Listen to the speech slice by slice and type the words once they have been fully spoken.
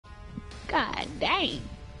God dang.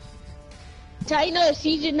 So you know it's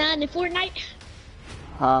season 9 in Fortnite?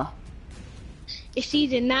 Huh? It's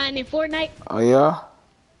season 9 in Fortnite? Oh yeah?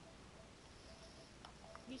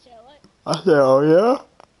 You said what? I said, oh yeah?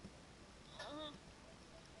 Uh-huh.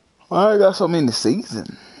 Why I got so many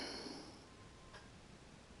seasons?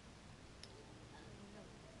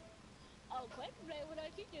 Oh, Quake play with us.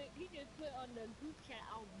 He just put on the group chat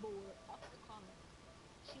on board off the call.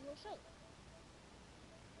 See what's up.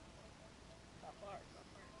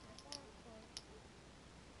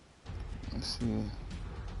 Let's see.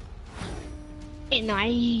 And I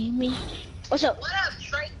me. What's up? What up,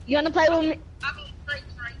 Trey? You wanna play with me? I mean, Trey.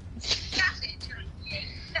 I said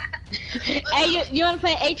Trey. Hey, you wanna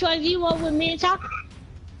play H1Z1 with me and talk?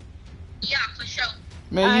 Yeah, for sure.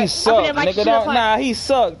 Man, you suck, nigga. Don't, nah, he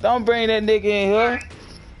sucked. Don't bring that nigga in here.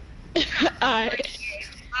 Alright.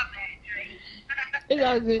 My bad, Trey. It's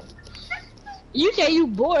all good. You say you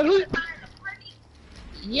bored. Who?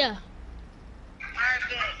 Yeah.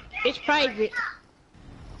 It's private.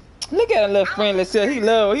 Look at a little friendly self. He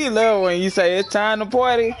love when you say it's time to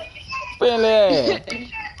party. Friendly ass.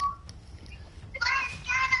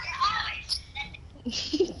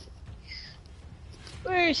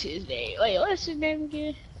 Where's his name? Wait, what's his name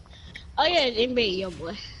again? Oh yeah, it's NBA young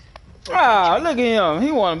boy. Ah, look at him.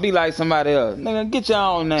 He want to be like somebody else. Nigga, get your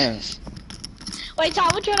own name. Wait, Tom,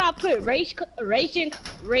 what should I put? Racing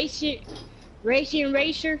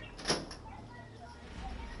racer?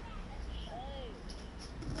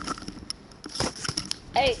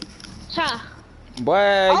 Hey, Tom. Boy,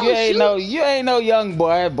 Oh, you ain't no young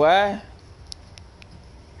boy.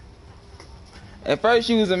 At first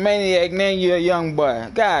you was a maniac, now you a young boy.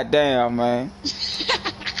 God damn, man.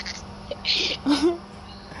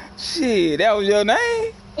 Shit, that was your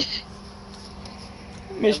name?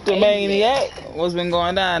 Mr. Maniac. What's been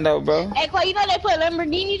going on though, bro? Hey, Quay, you know they put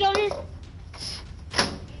Lamborghinis on here?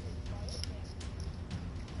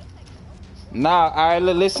 Nah, alright,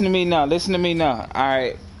 listen to me now.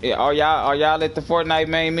 Alright. Are y'all at the Fortnite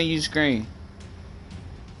main menu screen?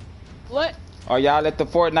 What? Are y'all at the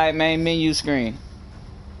Fortnite main menu screen?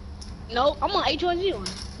 Nope, I'm on H1Z1.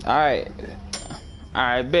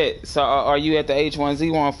 Alright, bet. So are you at the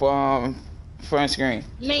H1Z1 for front screen?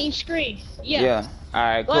 Main screen. Yeah. Yeah.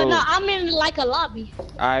 Alright, cool. Well, no, I'm in like a lobby.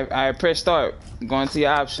 Alright, press start. Go into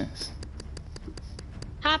your options.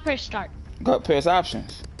 How I press start? Go press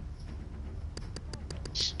options.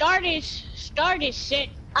 Start is set.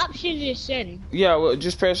 Options is setting. Yeah, well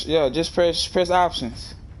just press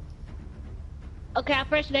options. Okay, I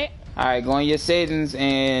press that. Alright, go in your settings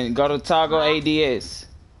and go to toggle ADS.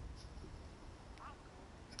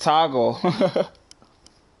 Toggle.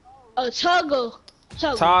 Oh, toggle.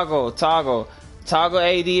 Toggle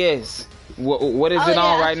ADS. What is it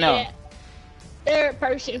on right now? That. Third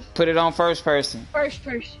person. Put it on first person. First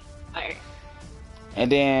person. Alright.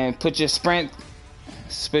 And then put your sprint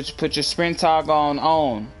toggle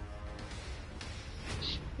on.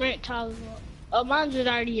 Sprint toggle. Oh, mine's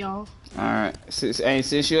already on. Alright. Since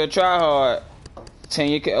you're a tryhard,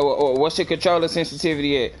 what's your controller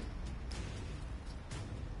sensitivity at?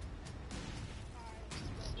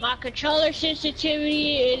 My controller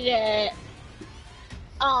sensitivity is at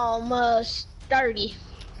almost 30.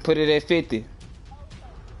 Put it at 50.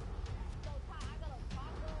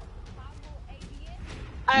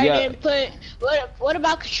 I didn't put. What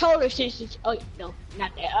about controller sensitivity? Oh no,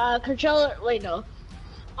 not that. Controller. Wait, no.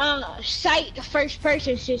 Sight first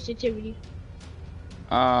person sensitivity.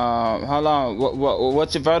 Hold on.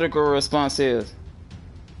 What's your vertical response is?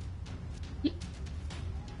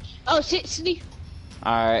 Oh, 60.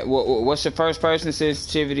 Alright, what's your first person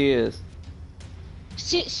sensitivity is?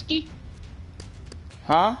 60.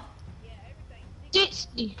 Huh?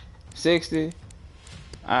 60. 60?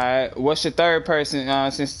 Alright, what's your third person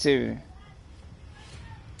sensitivity?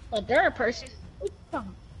 A third person? Oh,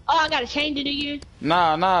 I gotta change it again?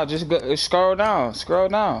 Nah, just go, scroll down.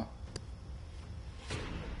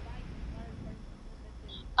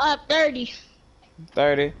 30.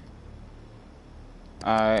 30?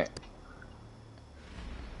 Alright,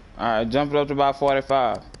 jump it up to about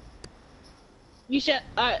 45. You said,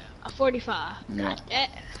 45. Yeah. Got that.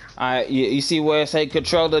 Alright, you see where it say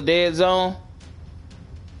controller dead zone?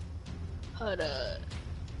 Hold up.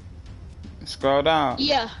 Scroll down.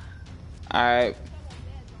 Yeah. Alright.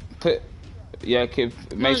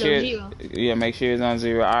 Make sure it's on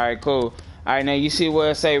 0. Alright, cool. Alright, now you see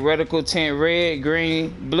where it say reticle tint red,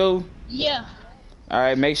 green, blue? Yeah.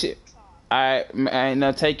 Alright, make sure. Alright,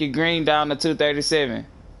 now take your green down to 237.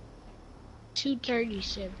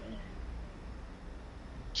 237.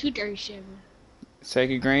 237. Take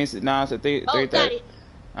your greens down to 330. Oh, got it.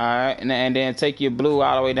 Alright, and then take your blue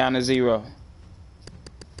all the way down to 0.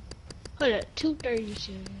 Hold up,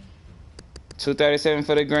 237. 237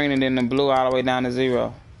 for the green, and then the blue all the way down to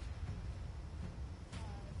 0.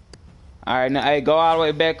 Alright, now, hey, go all the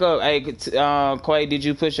way back up. Hey, Quay, did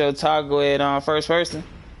you put your toggle at first person?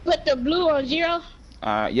 Put the blue on 0?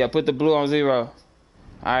 Yeah, put the blue on 0.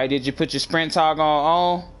 Alright, did you put your sprint toggle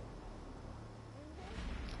on?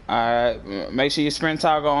 Alright, make sure your sprint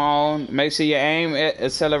toggle on. Make sure your aim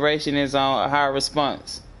acceleration is on high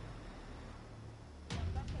response.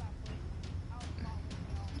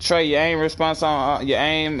 Trey, your aim response on your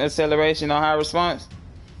aim acceleration on high response.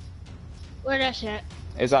 Where that's at?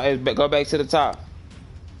 It's go back to the top.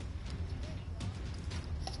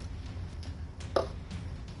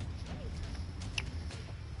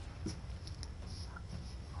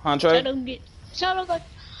 Huh, Trey? So don't go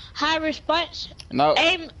high response. No.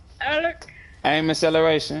 Aim alert. Aim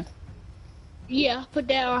acceleration. Yeah, put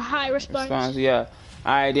that on high response. Yeah.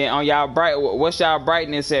 All right, then on y'all what's y'all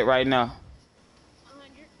brightness at right now?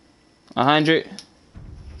 100.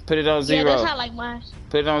 Put it on 0. Yeah, that's how like mine.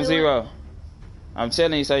 Put it on 0. I'm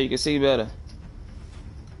telling you so you can see better.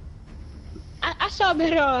 I saw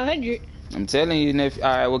better on 100. I'm telling you, all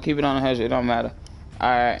right, we'll keep it on 100. It don't matter. All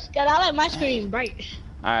right. God, I like my screen bright.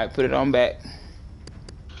 All right, put it on back.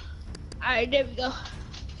 All right, there we go.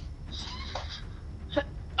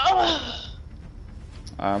 Oh.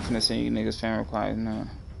 I'm finna send you niggas fan requires now.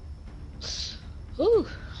 Ooh,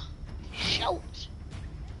 shout.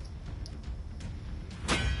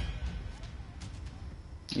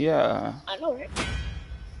 Yeah. I know, right?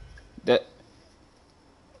 That.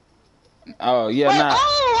 Oh yeah, wait, nah.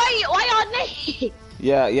 Oh, why y'all naked?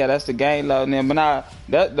 Yeah, that's the game loading in. But now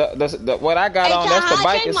that what I got on, that's the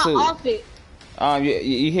biker suit.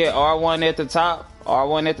 You hit R1 at the top.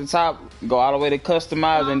 R1 at the top. Go all the way to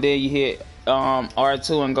customize, and then you hit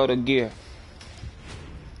R2 and go to gear.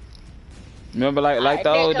 Remember, like the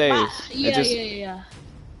old days. Yeah.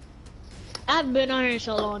 I haven't been on here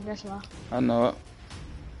so long. That's why. I know it.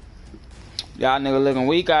 Y'all nigga looking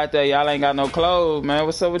weak out there. Y'all ain't got no clothes, man.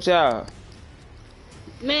 What's up with y'all?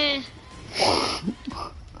 Man.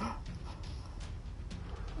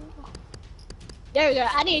 There we go.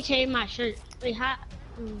 I need to change my shirt. Wait, hot.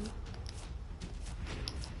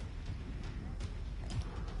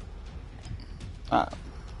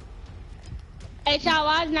 Hey, Tom,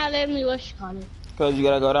 why is not letting me what you call it? Cause you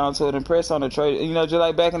gotta go down to it and press on the trade. You know, just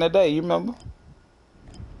like back in the day. You remember?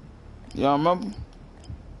 You don't remember?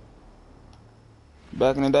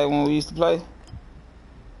 Back in the day when we used to play?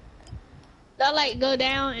 They'll like go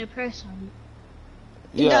down and press on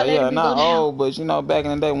it. Yeah, not old, but you know, back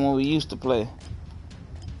in the day when we used to play.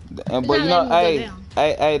 And but you know,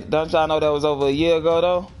 hey, don't y'all know that was over a year ago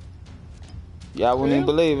though? Y'all wouldn't even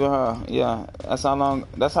believe it, huh? Yeah, that's how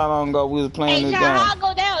long ago we was playing this game. I'll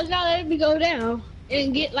go down. It's not letting me go down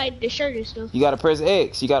and get like the shirt and stuff. You gotta press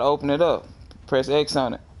X. You gotta open it up. Press X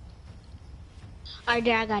on it. Alright,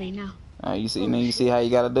 there, I got it now. You see, you see how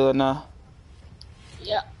you gotta do it now?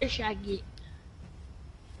 Yeah, what should I get?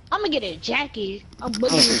 I'm gonna get a jacket. I'm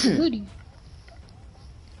booking with a hoodie.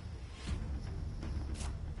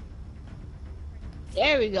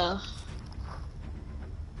 There we go.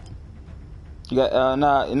 You got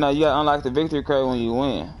no, you gotta unlock the victory crate when you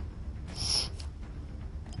win.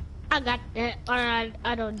 I got that, or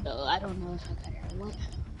I don't know. I don't know if I got it or what.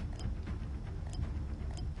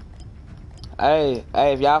 Hey,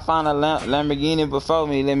 if y'all find a Lamborghini before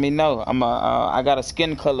me, let me know. I got a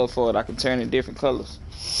skin color for it. I can turn it different colors.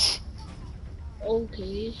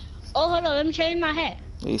 Okay. Oh, hold on. Let me change my hat.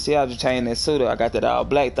 You see, I just changed that suit up. I got that all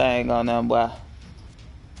black thing on there, boy.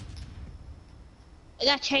 I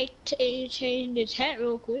got to change this hat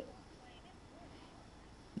real quick.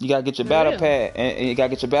 You gotta get your battle pass, and you gotta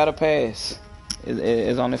get your battle pass.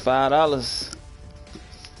 It's only $5.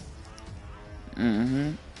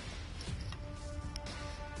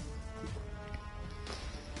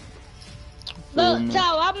 Look, so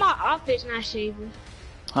why my outfit's not saving?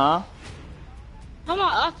 Huh? Why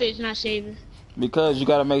my outfit's not saving? Because you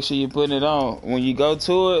gotta make sure you putting it on. When you go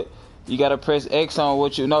to it, you gotta press X on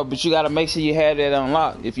what you know, but you gotta make sure you have that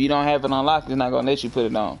unlocked. If you don't have it unlocked, it's not gonna let you put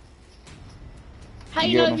it on. How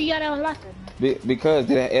you know if you gotta unlock it? Because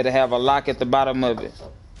it'll have a lock at the bottom of it.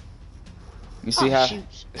 You see how? Shoot.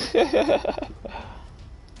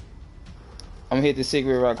 I'm gonna hit the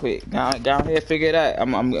secret real quick. Go ahead, figure it out.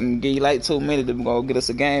 I'm gonna give you like 2 minutes to go get us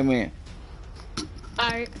a game in.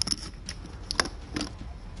 Alright.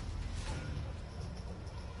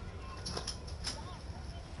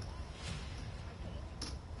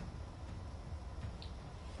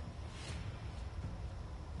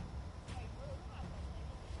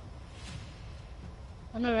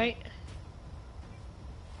 I know, right?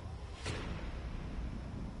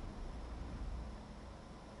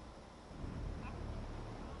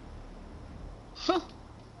 Huh.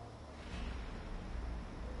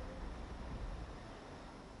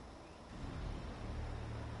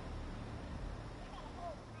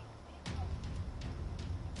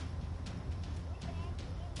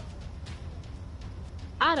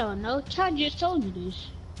 I don't know. Chad just told you this.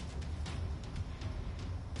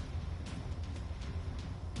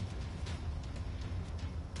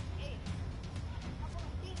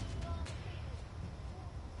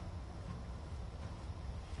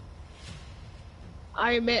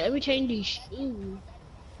 Alright, man. Let me change these shoes.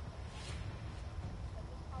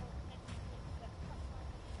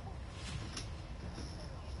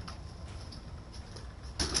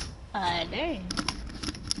 Dang.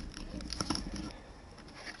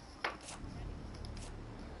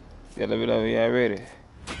 Yeah, let me know. Yeah, ready.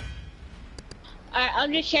 Alright,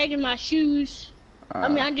 I'm just changing my shoes. I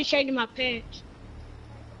mean, I'm just changing my pants.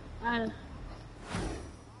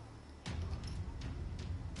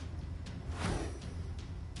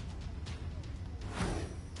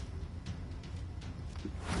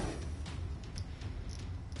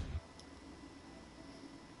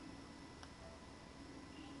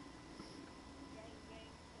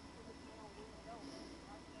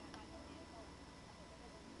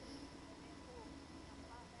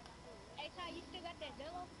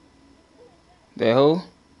 That who?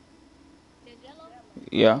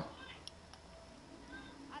 Yeah.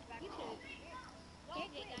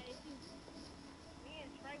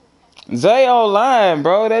 Zay online,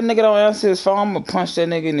 bro. That nigga don't answer his phone. I'ma punch that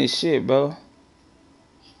nigga in his shit, bro.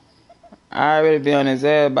 I already be on his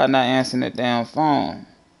ass by not answering that damn phone.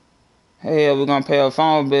 Hell, we gonna pay a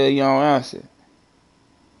phone bill, you don't answer.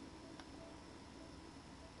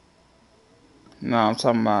 No, I'm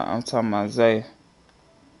talking about Zay.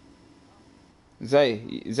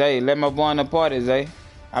 Zay, let my boy in the party, Zay.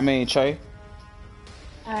 I mean Trey.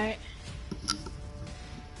 Alright.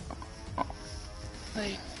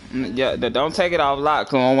 Wait. Yeah, don't take it off lock,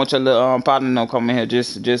 cause I don't want your little partner to come in here.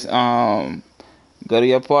 Just go to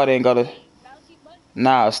your party and go to.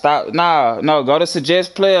 Nah, stop. Nah, no, go to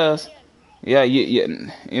suggest players. Yeah, you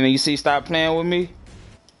know you see, stop playing with me.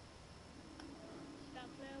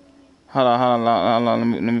 Hold on.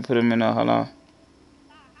 Let me put him in there. Hold on.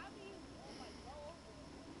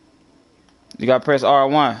 You gotta press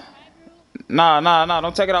R1. Nah.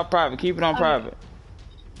 Don't take it off private. Keep it on private.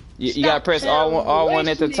 You gotta press R1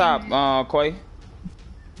 at the top, Quay.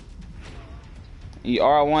 You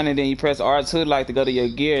R1 and then you press R2 like to go to your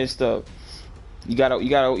gear and stuff. You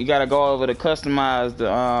gotta go over to customize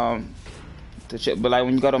but like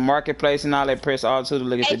when you go to marketplace and all that, press R2 to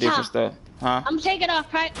look at the different stuff. Huh? I'm taking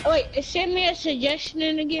off private. Wait, send me a suggestion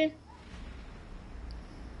in again.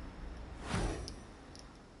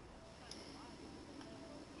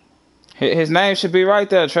 His name should be right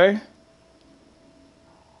there, Trey.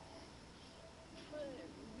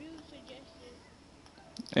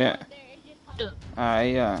 Yeah.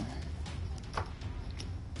 Alright, yeah.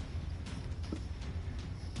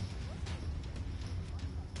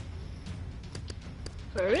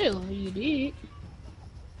 For real, you did.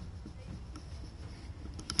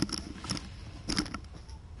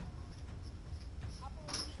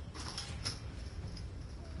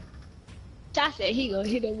 I said he gonna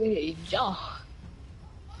hit him with his jaw.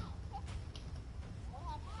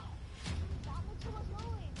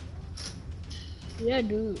 Yeah,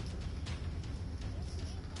 dude.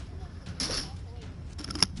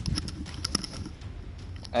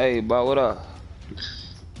 Hey, but what up?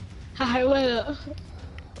 Hi, what up?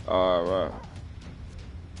 Alright.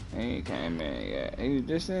 He came in, yeah. He was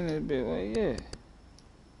just in this bit, well, yeah.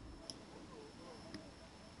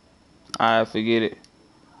 Alright, forget it.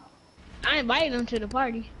 I invited him to the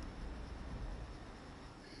party.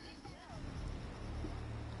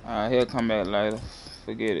 Alright, he'll come back later.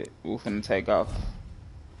 Forget it. We're finna take off.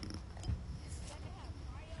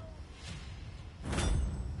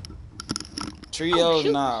 Trios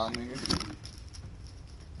now, nigga.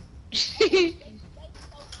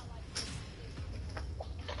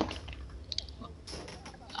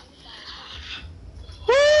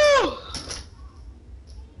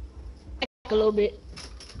 A little bit.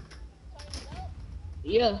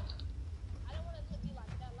 Yeah.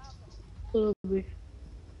 A little bit.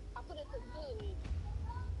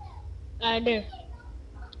 Alright, there.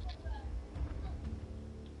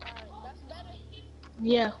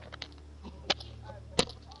 Yeah.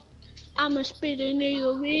 I'ma spit a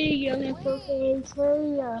nigga wig, young and fucking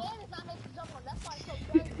yeah.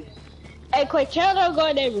 Hey, quick, tell her to go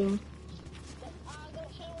in that room.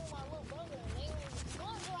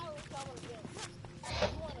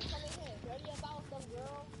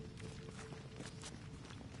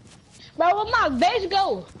 my best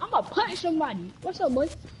go. I'm gonna punch somebody. What's up, boy?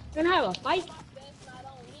 Gonna have a fight?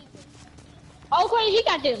 Okay, he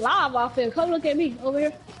got this live off here. Come look at me over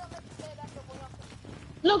here.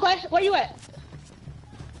 Look, where you at?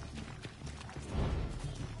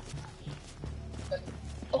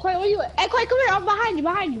 Okay, where you at? Hey, Quay, come here. I'm behind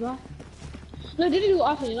you, bro. Look, this dude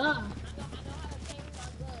off his line.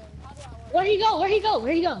 Where'd he go?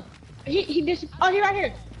 He just. Oh, he right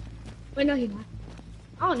here. Wait, no, he's not.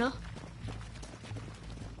 I don't know.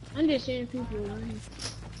 I'm just seeing people around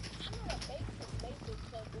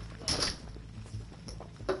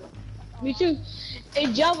here. Me too.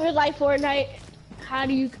 It jump is like Fortnite. How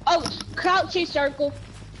do you? Oh, crouch and circle.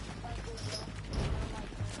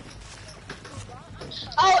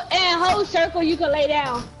 Oh, and hold circle. You can lay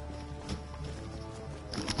down.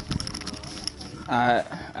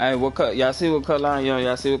 Alright, what color? Y'all see what color I am?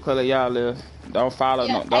 Y'all see what color y'all live? Don't follow.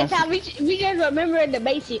 Yeah, No, don't. we just remember the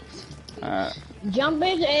basics. Alright. Jump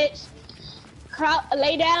is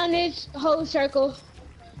lay down is hold circle.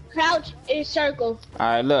 Crouch is circle.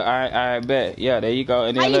 Alright, look. Alright, bet. Yeah, there you go.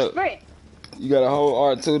 And then look. You gotta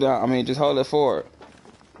hold R2 down. I mean, just hold it forward.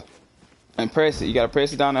 And press it. You gotta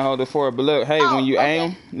press it down and hold it forward. But look, hey, when you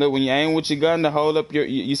aim, when you aim with your gun to hold up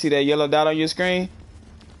you see that yellow dot on your screen?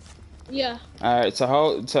 Yeah. Alright, to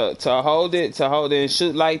hold it and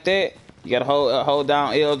shoot like that, you gotta hold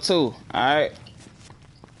down L2. Alright?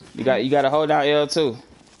 You gotta hold down L2.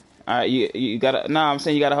 Alright, you gotta I'm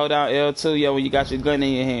saying you gotta hold down L2, yeah, when you got your gun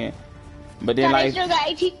in your hand. But then they still got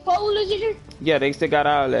 18 folders in here? Yeah, they still got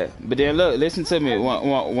all that. But then look, listen to me.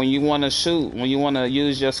 When you wanna shoot, when you wanna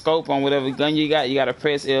use your scope on whatever gun you gotta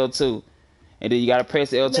press L2. And then you gotta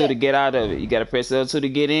press L2 to get out of it. You gotta press L2 to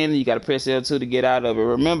get in, and you gotta press L2 to get out of it.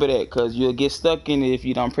 Remember that, cause you'll get stuck in it if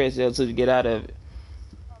you don't press L2 to get out of it.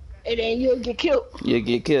 And then you'll get killed. You'll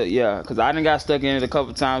get killed, yeah. Cause I done got stuck in it a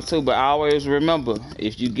couple times too. But I always remember,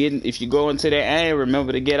 if you go into that aim,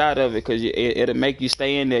 remember to get out of it, cause it'll make you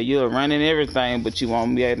stay in there. You'll run and everything, but you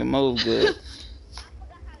won't be able to move good.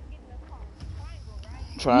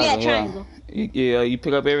 Triangle. Yeah, you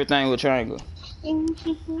pick up everything with triangle.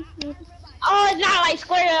 Oh, it's not like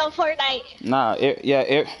square on Fortnite. Nah,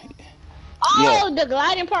 the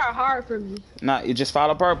gliding part hard for me. Nah, you just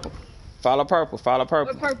follow purple. Follow purple. Where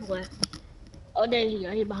purple at? Oh, there you go.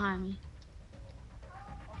 He's behind me.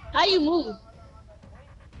 How you move?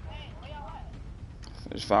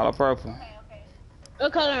 Just follow purple.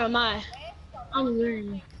 What color am I? I'm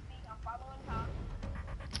green.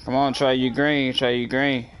 Come on, try your green.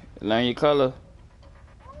 Learn your color.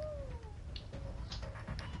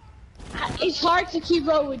 It's hard to keep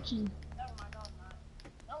up with you.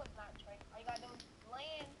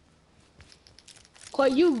 Quay,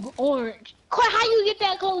 you orange. Quay, how you get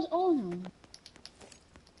that close on him?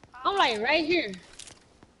 I'm like right here.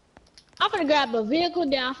 I'm finna grab a vehicle,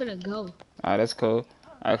 then I'm finna go. Alright, that's cool.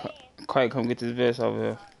 Alright, Quay, come get this vest over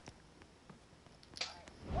here.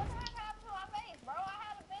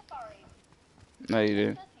 No, you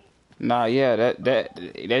didn't. Nah, yeah,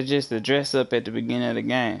 that's just the dress up at the beginning of the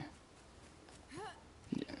game.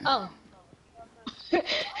 Oh.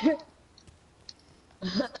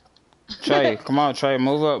 Trey, come on, Trey,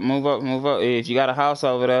 move up. If you got a house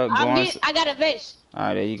over there, I got a vest.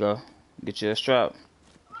 Alright, there you go. Get you a strap.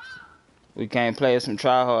 We can't play some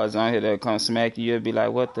tryhards on here that come smack you. You'll be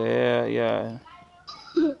like, what the hell? Yeah.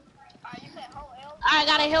 I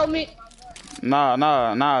got a helmet.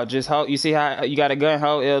 No. Just hold. You see how you got a gun?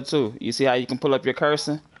 Hold L2. You see how you can pull up your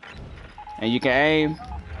cursor? And you can aim?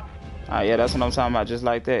 Alright, yeah, that's what I'm talking about. Just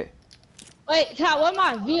like that. Wait, Ty, where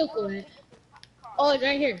my vehicle at? Oh, it's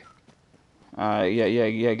right here. Alright,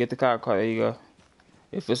 yeah. Get the car. There you go.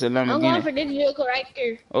 If it's a Lamborghini. I'm going for this vehicle right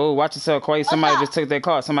here. Oh, watch yourself, Quay. Somebody just took their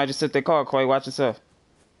car. Quay. Watch yourself.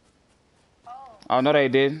 Oh, no, they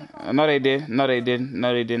did. No, they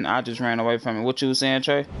didn't. I just ran away from it. What you was saying,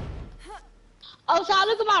 Trey? Oh, so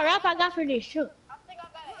look at my rap I got for this truck. I think I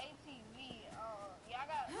got an ATV. Yeah, I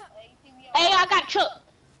got an ATV. Hey, I got truck.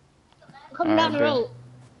 Coming down the road.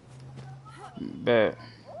 Bet.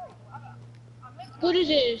 Who this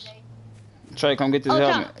is? Trey, come get this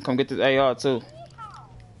helmet. Come get this AR too.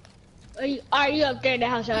 Are you up there in the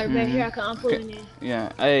house? Right here, I'm pulling in.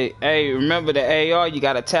 Yeah. Hey, remember the AR? You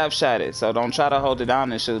gotta tap shot it. So don't try to hold it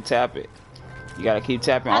down and shoot. Tap it. You gotta keep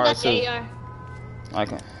tapping R2. I got the AR.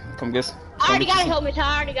 Okay. Come get. I already got a helmet.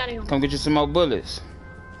 I already got a helmet. Come get you some more bullets.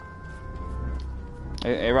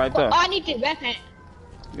 Hey, right there. Oh, I need this backpack.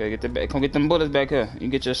 You gotta get the come get them bullets back here. You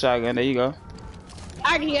get your shotgun. There you go.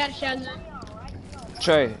 I already got a shotgun.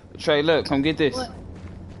 Trey, look, come get this. What?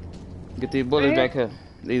 Get these bullets back here.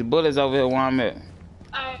 These bullets over here where I'm at.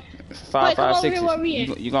 Alright. five Wait, come five over here sixes. where we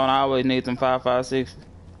at. You gonna always need them 5.56.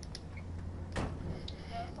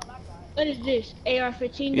 What is this?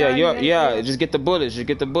 AR-15? Yeah, yeah. Yeah. Just get the bullets. Just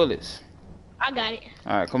get the bullets. I got it.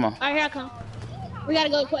 All right, come on. Alright, here I come. We gotta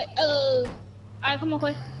go quick. Alright, come on,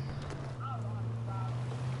 quick.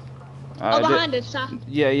 All right, behind us, huh?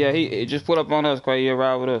 Yeah. He just put up on us, Quay. You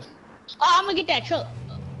ride with us. Oh, I'm gonna get that truck.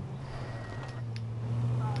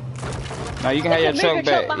 Now you can have your truck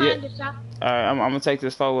back. Behind us, huh? All right, I'm gonna take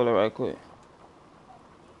this 4-wheeler right quick.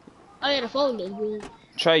 Oh yeah, the phone is good.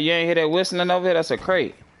 Trey, you ain't hear that whistling over here? That's a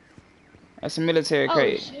crate. That's a military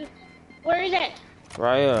crate. Shit. Where is that?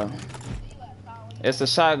 Right here. It's a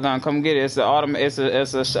shotgun. Come get it. It's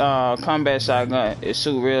a combat shotgun. It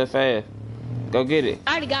shoot real fast. Go get it.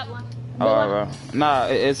 I already got one. All right, bro. Nah,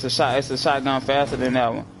 it's a shotgun faster than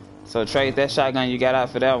that one. So trade that shotgun you got out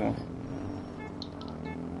for that one.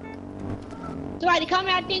 Somebody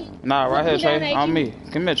coming, I think. Nah, right here, Trey. On me.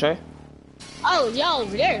 Come here, Trey. Oh, y'all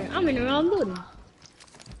over there. I'm in the wrong building.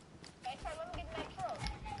 Hey, Trey, let me get in that truck.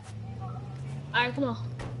 Alright, come on.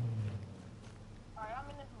 Alright, I'm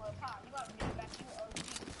in this little car. You gotta get back to your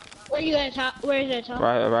OG. Where you at, Top? Where is that, Top?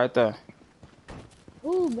 Right there.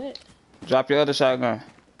 Ooh, bet. Drop your other shotgun.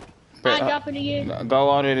 I drop it again. Go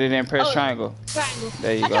on it and then press triangle. Triangle.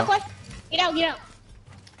 There you go. Get out, get out.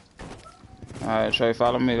 Alright, Trey,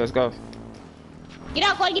 follow me. Let's go. Get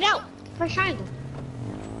out, Clay, get out. Press triangle.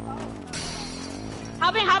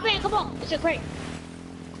 Hop in, come on. It's a crate.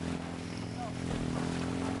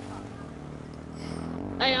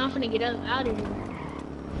 Hey, I'm finna get out of here.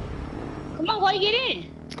 Come on, Clay, get in.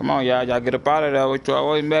 Come on, y'all get up out of there. What you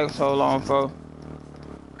always back so long for?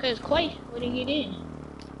 Cause Clay wouldn't get in.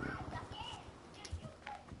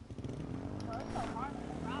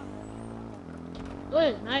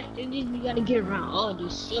 What? You gotta get around all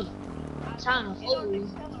this stuff. Time to fool.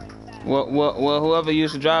 Well, whoever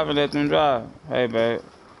used to drive and let them drive. Hey, babe.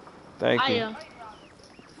 Thank you.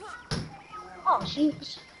 Oh,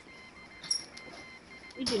 shoot.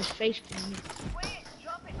 We just face me. Quit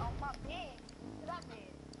jumping on my bed.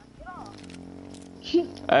 Get off.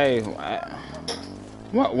 Hey,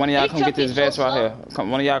 one of y'all come get this vest right here.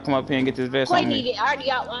 One of y'all come up here and get this vest on me. I already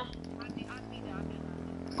got one.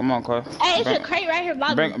 Come on, Clay. Hey, it's a crate right here,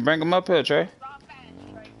 Bobby. Bring him up here, Trey.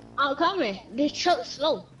 I'm coming. This truck's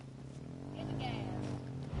slow.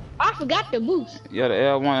 I forgot the boost. Yeah, the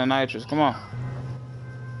L1 and nitrous. Come on.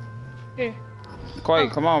 Here. Quay,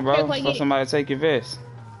 come on, bro. Before somebody take your vest.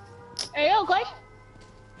 Hey, yo, Quay.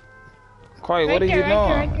 Quay, what are you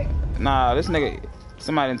doing? Nah, this nigga.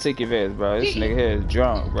 Somebody didn't take your vest, bro. This nigga here is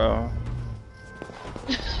drunk, bro.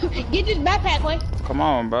 Get this backpack, Quay. Come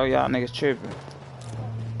on, bro. Y'all niggas tripping.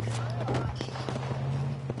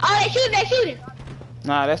 Oh, they shooting.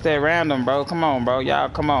 Nah, that's that random, bro. Come on, bro. Y'all,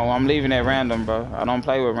 come on. I'm leaving that random, bro. I don't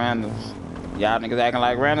play with randoms. Y'all niggas acting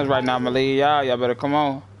like randoms right now. I'ma leave y'all. Y'all better come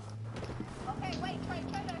on. Okay, wait, Trey,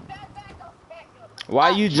 back up. Why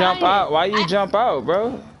you jump out? Why you jump out,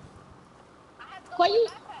 bro?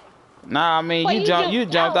 Nah, I mean, you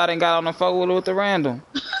jumped out and got on the 4-wheeler with the random.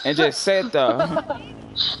 And just sat there.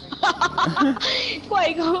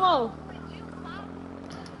 Wait, come on.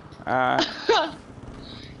 Alright.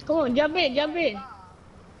 Come on, jump in. Here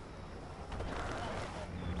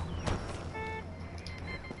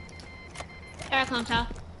I come, Tal.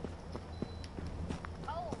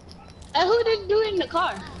 Hey, who did do it in the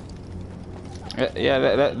car?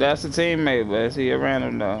 Yeah, that's a teammate, but is he a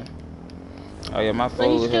random though? Oh yeah, my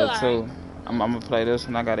food here too. I'm gonna play this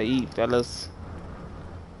one. I gotta eat, fellas.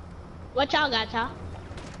 What y'all got, Tal?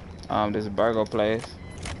 This burger place.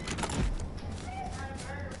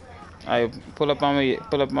 Hey, pull up on me.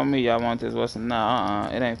 Y'all want this? What's nah?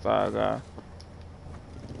 It ain't Five Guys.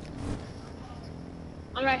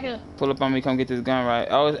 I'm right here. Pull up on me. Come get this gun right.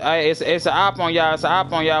 Oh, it's an op on y'all. It's an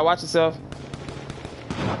op on y'all. Watch yourself.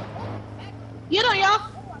 Get on, y'all.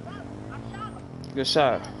 Good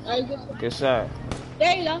shot. Good shot.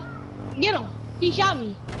 There you go. Get him. He shot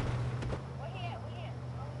me.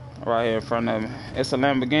 Right here in front of me. It's a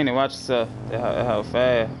Lamborghini. Watch yourself. How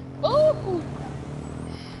fast. Ooh.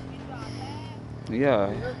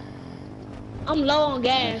 Yeah. I'm low on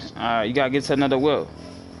gas. Alright, you gotta get to another whip.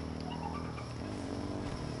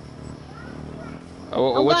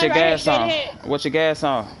 What's your gas on? What's your gas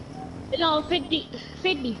on? It's on 50.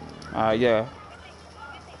 Yeah.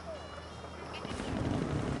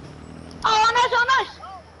 Oh, on us.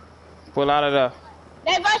 Pull out of there.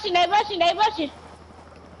 They rushing.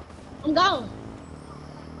 I'm gone.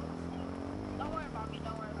 Don't worry about me.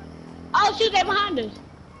 Oh, shoot, they behind us.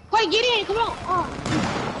 Wait, get in, come on. Oh.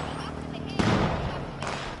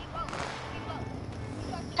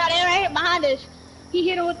 Got it right here behind us. He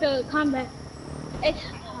hit him with the combat. It's,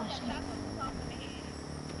 oh, shit.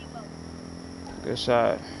 Good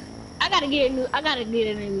shot. I gotta get a new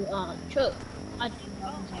truck.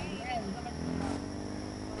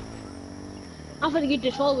 I'm finna get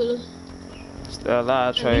this 4-wheeler. Still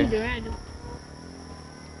alive, Trey.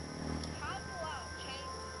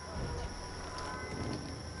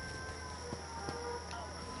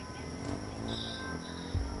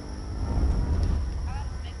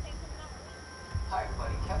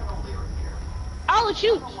 Oh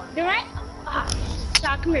shoot! Durant? Ah,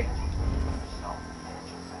 stop, come here.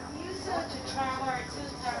 You such a tryhard too,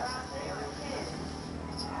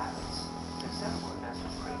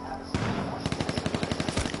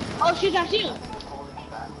 Oh shoot, I see him.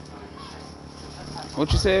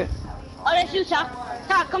 What you said? Oh, that's you, Top.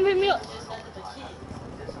 Top, come pick me up.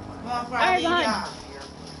 Right behind you.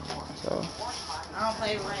 So. I don't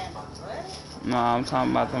play random. What? No, I'm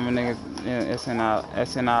talking about them niggas. It's in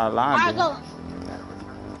our line. Alright, go.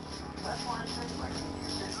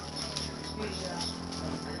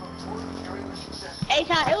 Hey,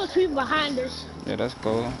 Todd, it was people behind us. Yeah, that's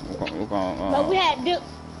cool. We're gonna but we had dip.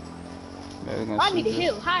 Yeah, I need a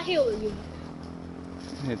hill. High hill with you.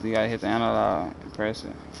 You gotta hit the analog and press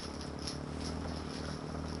it.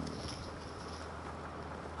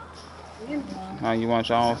 You want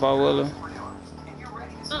your own 4-wheeler?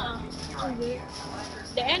 I'm good.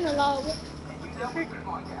 The analog.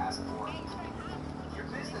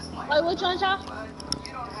 Wait, which one, y'all?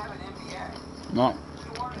 No.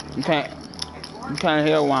 You can't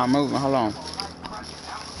hear while I'm moving. Hold on.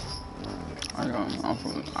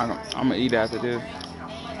 I'm gonna eat after this.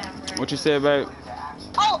 What you said, babe?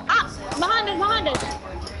 Oh, behind us.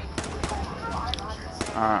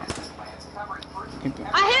 Alright.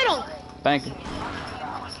 I hit him. Thank you.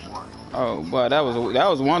 Oh, boy, that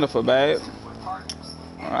was wonderful, babe.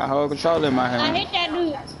 Alright, hold control in my hand. I hit that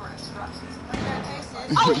dude.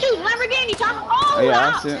 Oh shoot, Lamborghini, Top. Oh,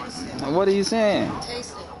 yeah, I see. What are you saying?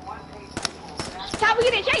 Top, we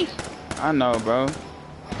get a chase. I know, bro.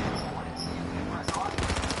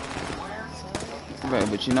 Babe,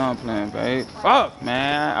 but you know I'm playing, babe. Fuck,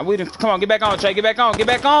 man. Come on, get back on, Trey. Get back on.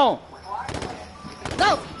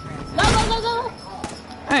 Go.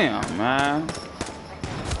 Damn, man.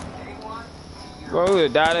 Bro, it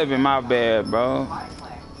would've died. That'd been my bad, bro.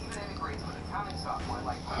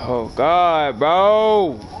 Oh, God,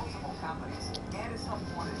 bro.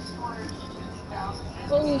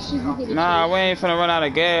 Nah, we ain't finna run out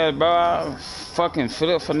of gas, bro. I fucking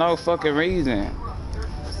flip for no fucking reason.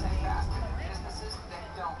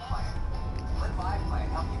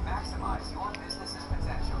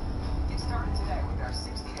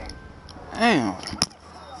 Damn.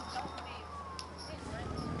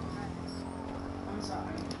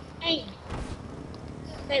 Hey,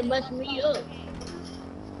 they bust me up.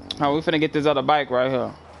 Oh, we finna get this other bike right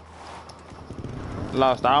here.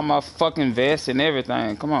 Lost all my fucking vests and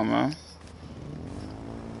everything. Come on, man.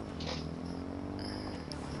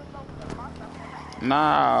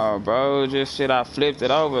 Nah, bro. Just shit, I flipped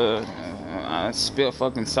it over. I spilled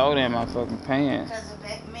fucking soda in my fucking pants. Because of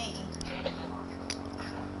that me.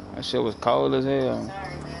 That shit was cold as hell.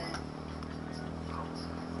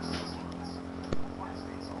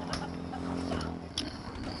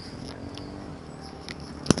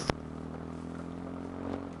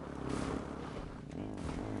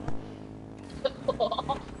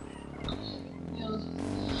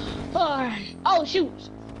 Sorry, Oh shoot!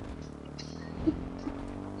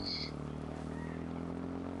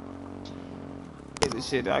 This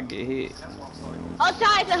shit, I get hit. Oh,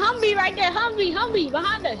 Ty, it's a Humvee right there. Humvee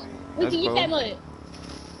behind us. We That's can cool. get that mud.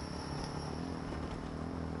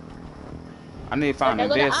 I need to find a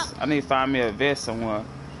vest. I need to find me a vest somewhere.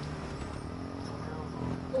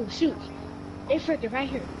 Oh shoot! They freaking right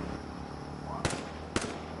here.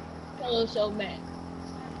 That looks so bad.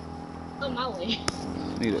 On my way.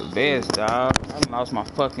 Need a vest, dog. I lost my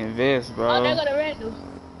fucking vest, bro. Oh, they got a random.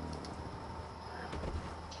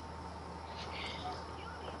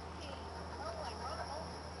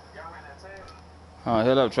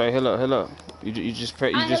 Hill up, Trey. Hill up. You just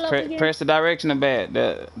press the directional pad.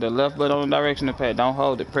 The left button on the directional pad. Don't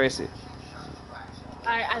hold it. Press it.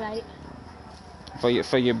 Alright, I got it.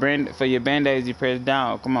 For your band-aids, you press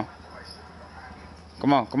down. Come on.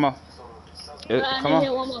 Come on. Come on.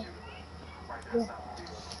 One more.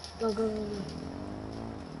 Go.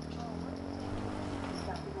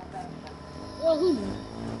 Well, who knows?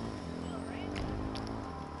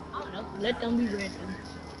 I don't know. Let them be ready.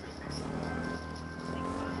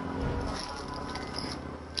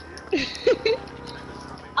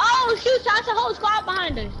 Oh shoot! That's a whole squad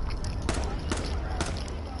behind us.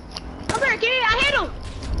 Come Come here, kid. I hit him.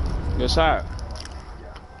 Good shot.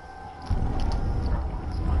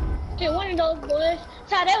 Hit one of those boys.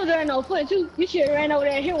 Ty, they was running no foot too. You should have ran over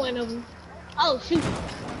there and hit one of them. Oh shoot.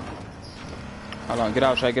 Hold on, get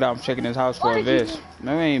out, Trey, get out. I'm checking this house for a vest.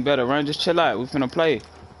 Man, we ain't better run. Just chill out. We finna play.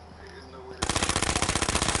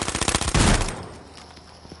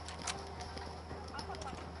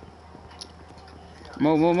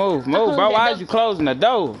 Move, bro. Why is you closing the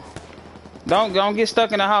door? Don't get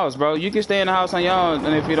stuck in the house, bro. You can stay in the house on your own,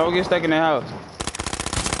 and if you don't get stuck in the house.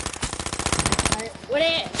 Alright, where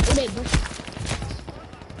they at, bro?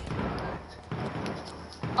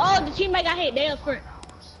 Oh, the teammate got hit. They up front.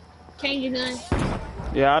 Change your gun.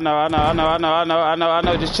 Yeah, I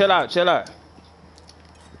know. Just chill out. Alright,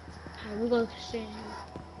 we go stand here.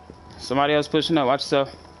 Somebody else pushing up. Watch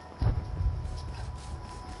yourself.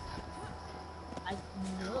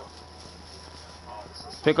 No.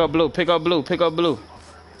 Pick up blue.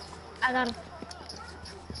 I got him.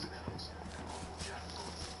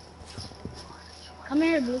 Come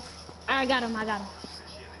here, blue. I got him.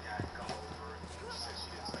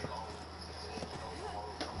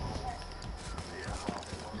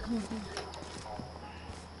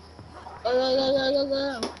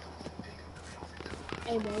 Go.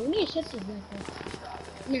 Hey, bro, we need to shut this gun off.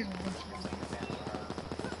 Come here, bro.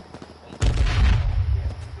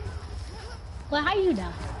 Well, how you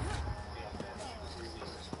die?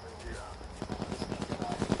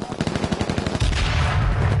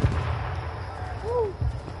 Woo.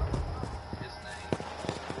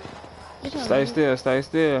 Stay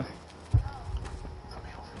still.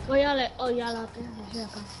 Where y'all at? Oh, y'all out there. Here I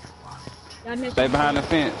come. Y'all next Stay behind the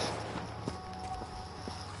fence.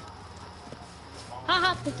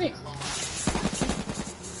 Hop the fence.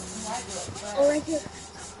 Oh, right here.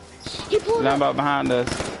 He pulled Line up. up behind us.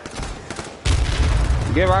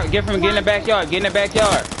 Get from in the backyard. Get in the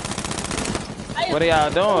backyard. What are y'all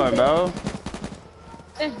doing, bro?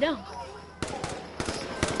 That's dumb.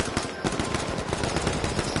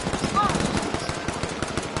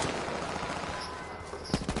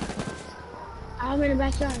 I'm in the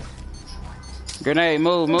backyard. Grenade,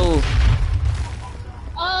 move.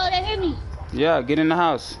 Oh, they hit me. Yeah, get in the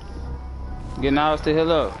house. Get in the house to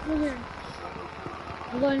heal up. Come here.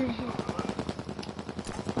 I'm going in here.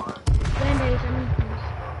 Band-aids, I need these.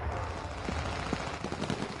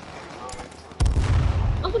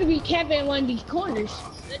 I'm gonna be camping in one of these corners.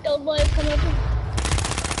 Let those boys come up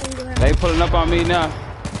here. They pulling up on me now.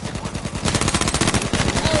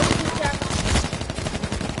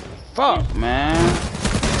 Fuck, man.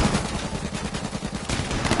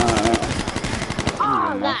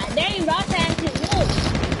 Oh, god dang, bro.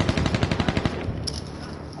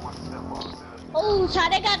 Oh, so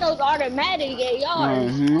they got those automatic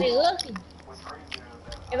ARs. They lucky.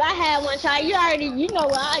 If I had one, so you know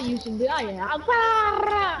what I used to do.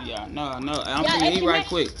 Yeah, no. I'm finna eat right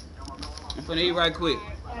quick.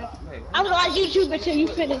 I'm gonna watch YouTube until you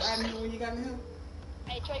finish.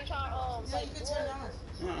 Hey, Trey, you trying to,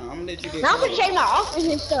 I'm gonna let you get Now I'm gonna change my office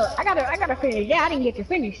and stuff. I gotta finish. Yeah, I didn't get to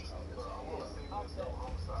finish.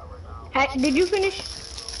 Hey, did you finish?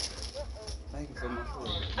 Thank you for my food.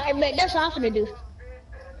 I bet that's what I'm gonna do.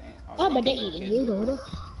 Oh, but they eating you, though.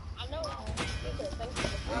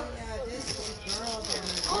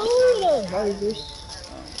 Oh, the burgers.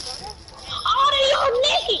 Oh, they all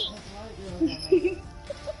naked.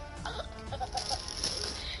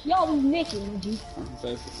 Y'all was naked, G.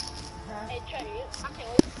 Hey, Trey, I can't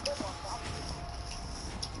wait to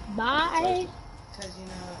Bye. Cause you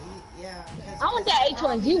know, yeah. I want that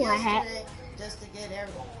H1Z one I had. Just to get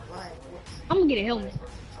everything. Like, I'm gonna get a helmet.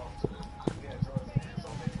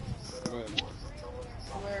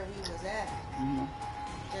 where we was at,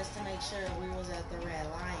 just to make sure we was at the Red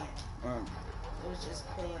Lion. It was just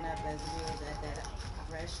pulling up as we was at that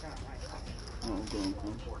restaurant right there.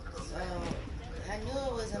 So I knew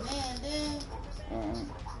it was a man then.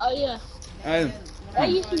 Oh yeah.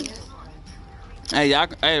 Hey, y'all.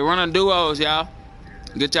 Hey, running duos, y'all.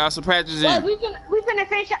 Get y'all some practice Well, in. we finna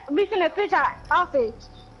finish our offense.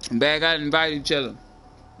 Bad guys invite each other.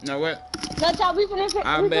 You know what? No, child, we finna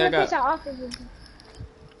finish our offense.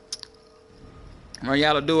 Run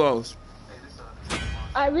y'all the duos.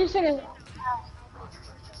 Alright, we finna.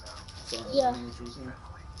 Yeah.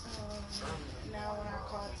 Now when I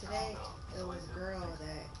called today, it was a girl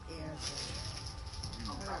that answered.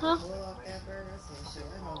 I got Huh? to pull off that burger. I said, shit,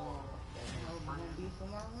 I don't want no beef for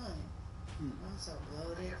my lunch. I'm so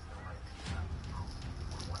bloated.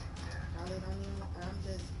 Probably don't even, I'm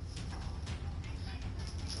just,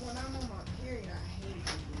 when I'm on my period, I hate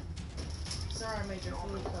eating. Sorry I made your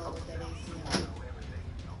food cold with that AC on.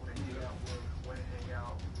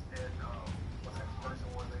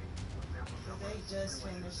 They just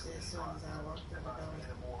finished it as soon as I walked through the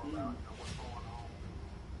door.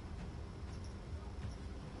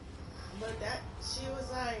 But she was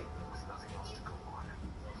like,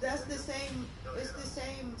 that's the same, it's the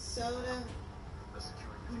same soda,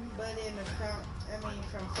 but in the fountain,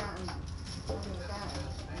 from fountain, you know what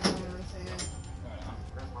I'm saying?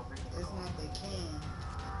 It's not the can.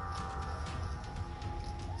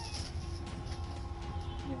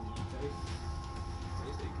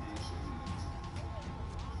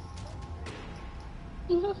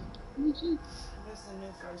 What's the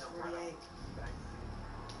new first 48?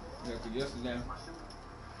 Yesterday.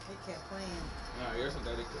 They kept playing. No,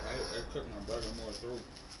 yesterday they cooked my burger more through.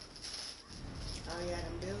 Oh, yeah,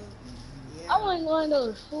 them dudes? I want one of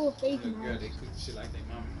those full face masks. Yeah, they cook shit like they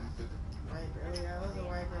mama cook. White girl, yeah, I was a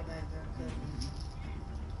white girl back there cooking.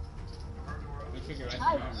 They cook it like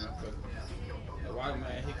their mama cook. The white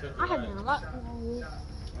man, he cooked it I had like a lot.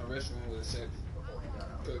 my restaurant would have said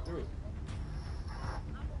cook through.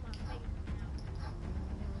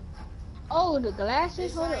 Oh, the glasses?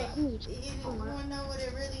 It's Hold like, up. you want to know what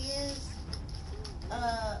it really is?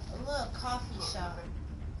 A little coffee shop.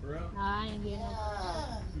 For real? Nah, I ain't getting it.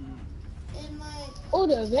 And like, Oh,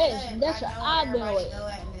 the vest. That's what I've been everybody with. go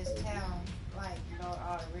at in this town. Like,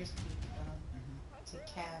 all the rich people go to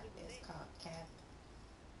Cap. It's called Cap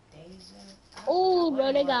Deja. Oh,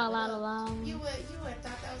 bro, they got a lot of lines. You would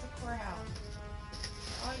thought that was a courthouse.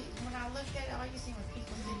 When I looked at it, all you see was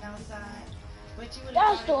people sitting outside. But you would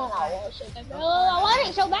That's the one I want to say. Oh, I want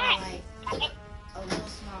it so bad. Like a little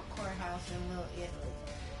small courthouse in Little Italy.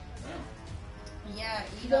 Yeah,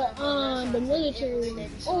 The military.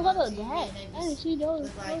 Oh, how about that? I didn't see those.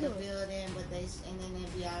 It's like a building, but they be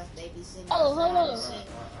sitting outside Oh, hold on. and shit.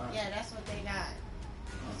 Yeah, that's what they got.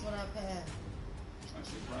 That's what I've had.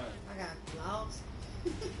 I got logs.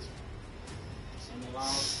 Seen the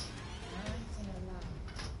logs? I ain't seen a log.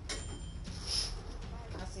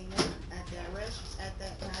 I seen them at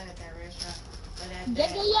that not at that restaurant, but at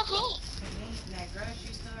Get in your hand. that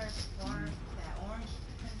grocery store, that orange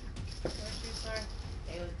grocery store,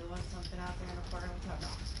 they was doing something out there in the park. I'm talking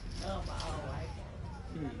about, oh my old white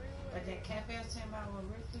folks. But that cafe I was talking about where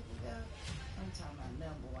rich people go, I'm talking about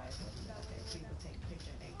number white folks out there. People take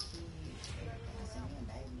pictures of their kids, everything. I said, man,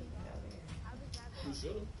 they need to go there. You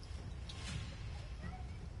should.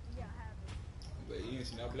 But you didn't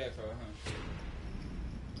see no black folk, huh?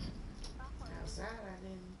 Outside, I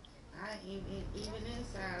didn't. Even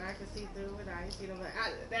inside, I could see through it. I didn't see nobody.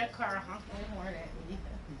 That car honking the horn at me.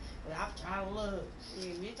 But I'm trying to look.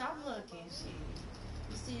 Shit, bitch, I'm looking. Shit.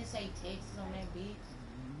 You see it say Texas on that bitch?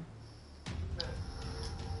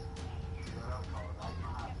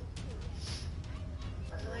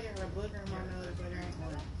 I feel like I got a booger in my nose, but there ain't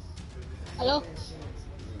one. Hello?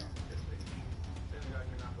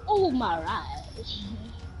 Oh, my ride.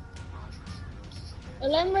 A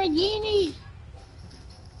Lamborghini.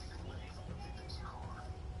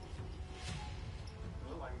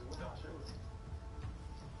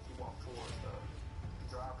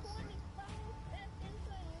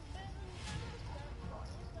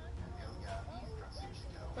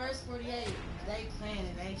 First 48, they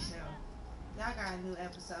planning they show. Y'all got a new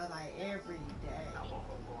episode like every day.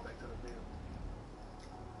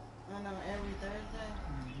 I know, every Thursday?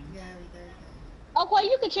 Yeah, every Thursday. Oh, well,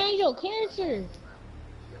 you can change your character.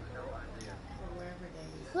 For wherever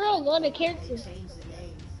days. Girl, go to They character. change the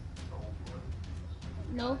days.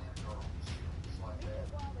 No.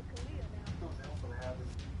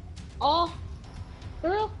 Oh,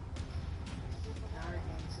 girl.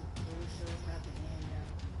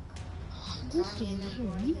 This is Tommy and them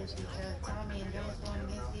going against each other. Tommy and Joe's going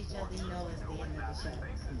against each other. You know it's the end of the show.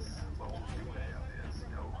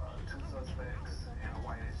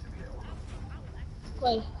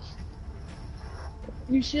 Wait.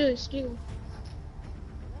 You should still.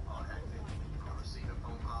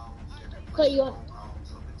 Cut you off.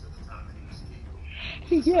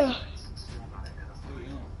 Yeah.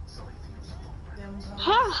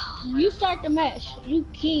 Ha! You start the match. You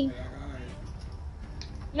king.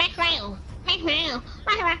 Match round. Match round.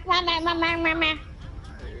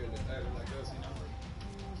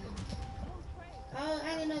 Oh,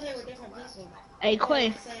 I didn't know they were different people. Hey, Quay.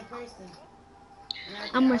 The same person.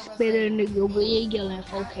 I'm a spitter nigga, but you yelling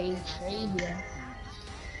 4K crazy.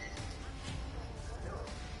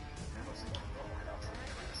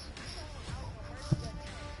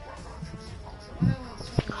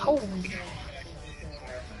 Oh,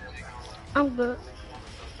 I'm good.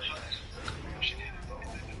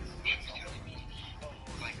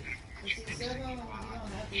 You don't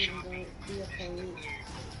have to even go be a police.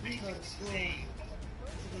 You go to school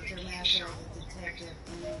to get your master's at the detective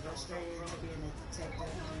and then go straight into being a detective and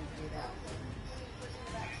get out.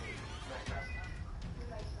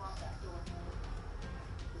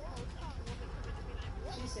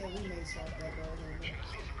 She said we may start back over.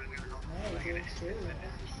 That is true.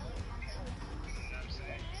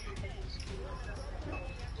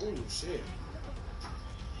 Oh shit.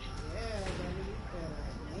 Yeah, baby, you feel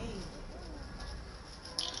like me.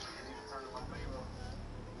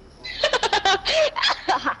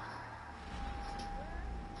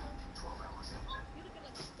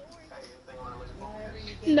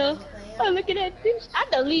 No. I'm looking at this. I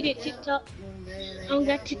deleted TikTok. I don't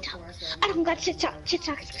got TikTok. I don't got TikTok.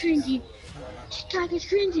 TikTok is cringy. TikTok is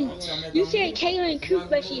cringy. You said Kaylin cute,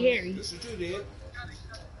 but she hairy. That's what you did.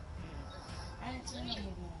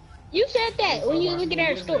 You said that when you look at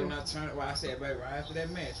her story. Why I said, baby, right after that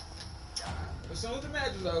match. As soon as the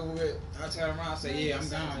match was over with, I turn around and say, yeah, I'm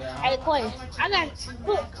gone, y'all. Hey, Quay, I got,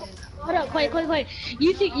 look, hold up, Quay.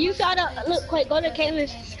 You saw the, look, Quay, go to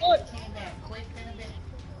Kaylin's story.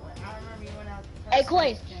 Hey,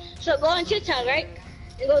 Quay, so go on TikTok, right?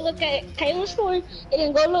 And go look at Kaylin's story, and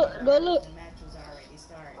then go look.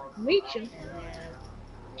 Meet you.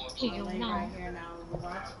 No.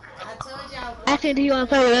 I told y'all. I said, do you want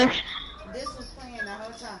to play with us? This was playing the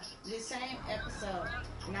whole time. This same episode.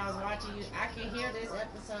 And I was watching you. I can hear this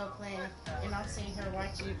episode playing. And I'm seeing her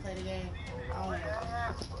watching you play the game. Oh, and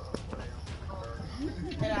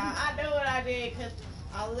I know what I did because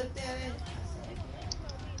I looked at it. I said,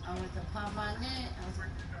 I went to pump my neck. I was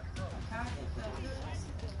like, how it felt good.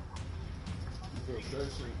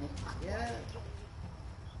 Yeah.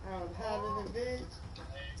 I was hot in the bitch.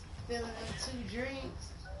 Feeling them 2 drinks.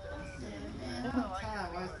 I said, man, I'm tired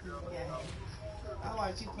of watching this game. I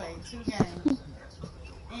watch you play 2 games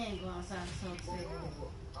and go outside and smoke cigarettes.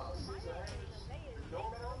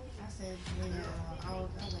 I said, yeah, I was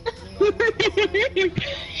like,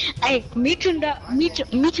 yeah. Hey, me too, dog,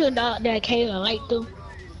 that Kaylin like them.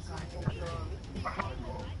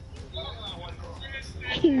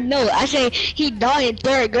 No, I say he died in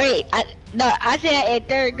 3rd grade. I said in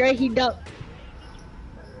 3rd grade he died.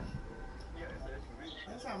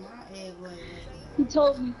 He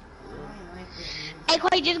told me. Hey,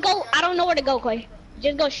 Quay, just go. I don't know where to go, Quay.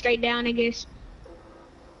 Just go straight down, I guess.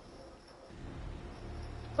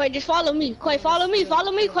 Quay, just follow me. Quay, follow me, Quay. You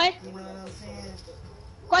know what I'm saying?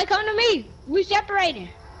 Quay, come to me. We separated.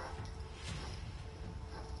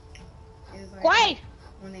 Like Quay.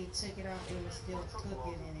 When they took it off, it was still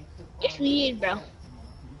cooking and it cooked. Yes, we is, bro. But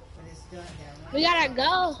it's done now. We gotta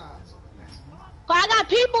go. Quay, I got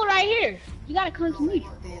people right here. You gotta come to me.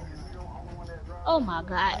 Oh my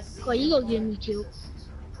God. Quay, you gonna get me killed.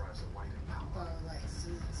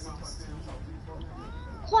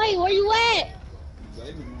 Quay, where you at?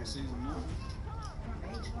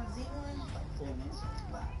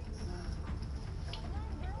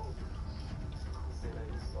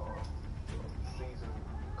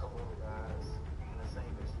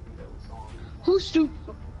 Who's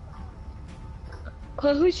stupid?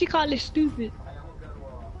 Cause who she call it stupid?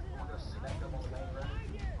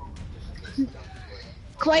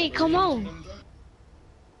 Quay, come on.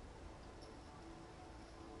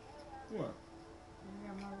 What?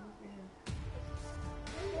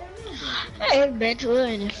 I bet we're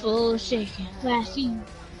in a full second. I see you.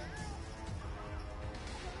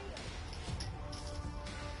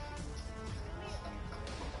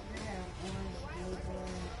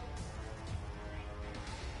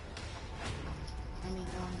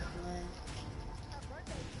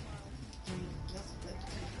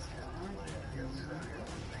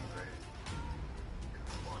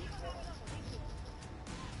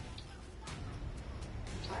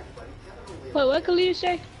 Wait, what could you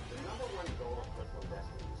say?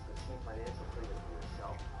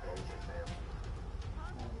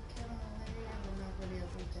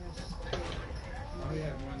 Oh,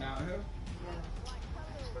 yeah, one down here?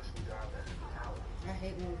 I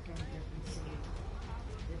hate when we come from different cities,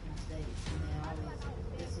 different states, and then always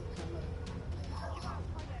this will come up.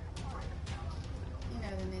 You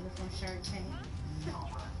know the nigga from Shark Tank.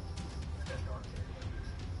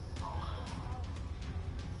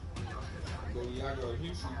 Y'all go to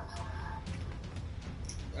Houston.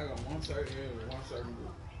 I got one certain area, one certain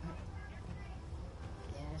group.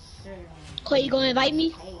 Yeah, sure. Quay, you gonna invite me?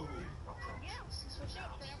 Katie.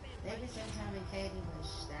 They be sometime in Katie, but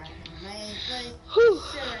that main place, sure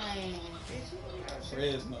ain't.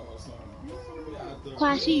 Fresno or something. Quay,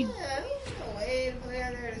 I see you. Yeah, we way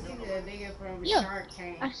out there to see that nigga from Yeah, Shark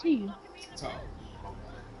Tank. I see you. Talk.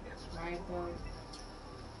 White boy.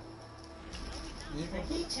 Like,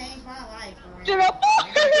 he changed my life, bro. Shut up.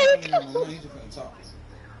 He's just gonna talk.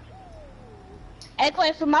 Hey,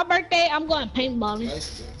 Quay, for my birthday, I'm going paintballing.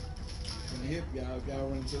 Basically, from the hip, y'all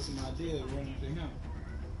run into some ideas, run into him.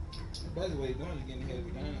 That's what he's doing, he's getting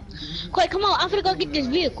heavy down. Quay, come on, I'm finna go get this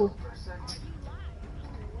vehicle.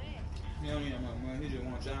 He don't need no money, he just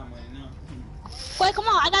wants y'all money now. Quay, come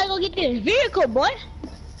on, I gotta go get this vehicle, boy.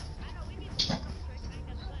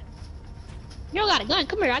 You don't got a gun.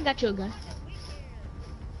 Come here, I got you a gun.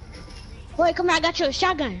 Quay, come here, I got you a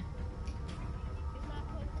shotgun.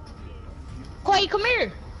 Quay, come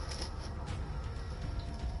here.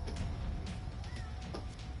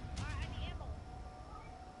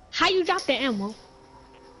 How you drop the ammo?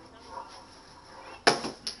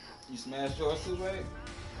 You smashed yours too, right?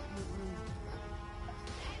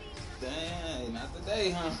 Dang, not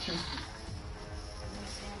today, huh?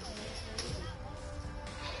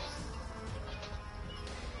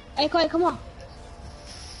 Hey, Quay, come on.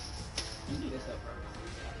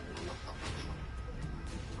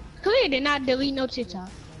 Come here, did not delete no TikTok.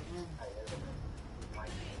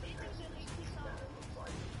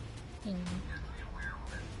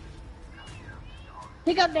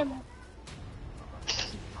 Pick up them.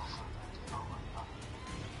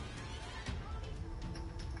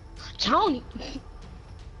 Tony.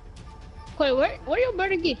 Wait, where your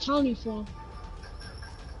brother get Tony from?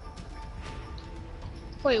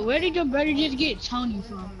 Wait, where did your brother just get Tony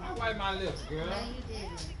from? I wipe my lips, girl. No, you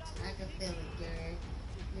didn't. I can feel it, girl.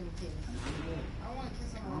 Let me kiss you. I want to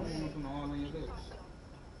kiss him on the lips. All on your lips.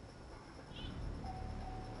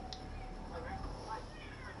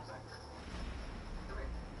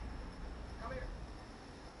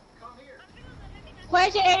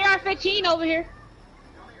 Where's your AR-15 over here?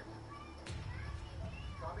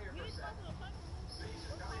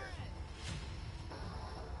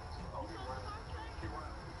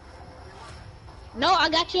 No, I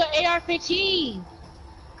got you an AR-15.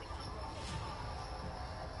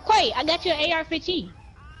 Quay, I got you an AR-15.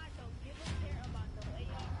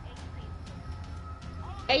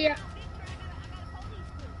 AR.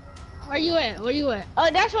 Where you at? Where you at? Oh,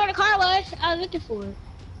 that's where the car was. I was looking for it.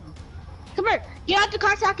 Come here. Get out the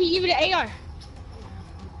car so I can give you the AR.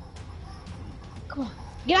 Come on.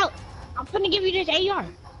 Get out. I'm gonna give you this AR.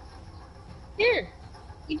 Here.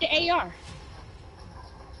 Get the AR.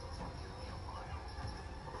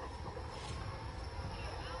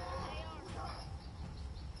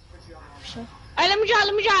 Sure. Alright, let me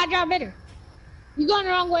drive. I drive better. You going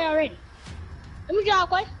the wrong way already. Let me drive,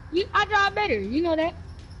 Quay. I drive better. You know that.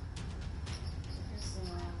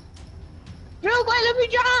 Real quick, let me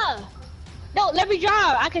drive. No, let me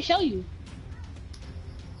drive. I can show you.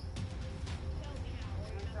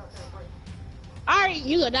 Alright,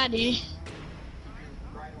 you gonna die then.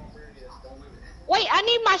 Wait, I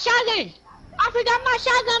need my shotgun. I forgot my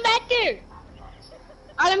shotgun back there.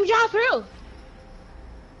 Alright, let me drive through.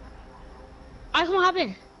 Alright, come on, hop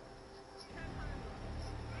in.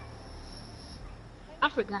 I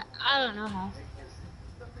forgot. I don't know how.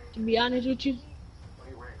 To be honest with you.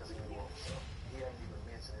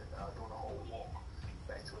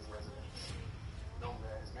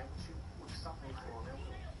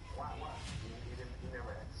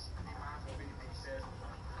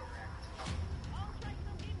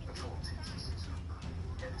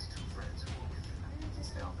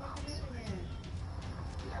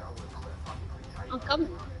 I'm coming.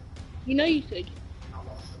 You know you could.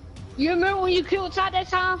 You remember when you killed Todd that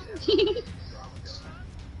time?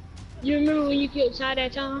 You remember when you killed Todd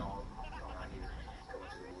that time?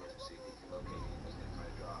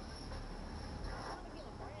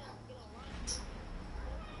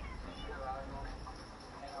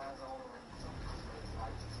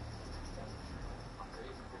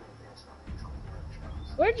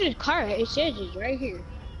 Where's this car at? It says it's right here.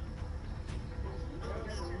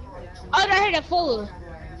 Oh, right here, the full. Make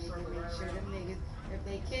sure them niggas, if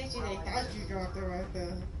they catch you, they thought you dropped it right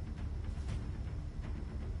there.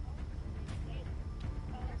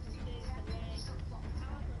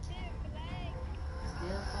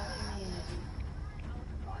 Still fucking energy.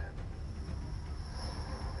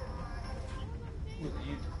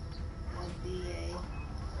 Like DA.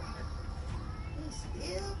 He's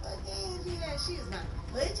still fucking do that. She was like,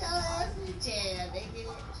 put your ass in the chair, nigga.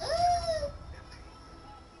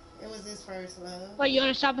 It was his first love. Wait, you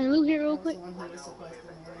wanna stop and loot here real quick? That was the one he was supposed to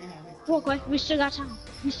marry and have his Real quick, we still got time.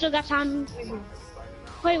 We still got time.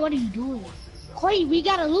 Quay, what are you doing? Quay, we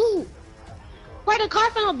gotta loot. Quay, the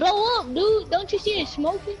car finna blow up, dude. Don't you see it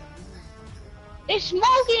smoking? It's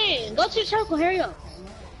smoking! Go to the circle, hurry up.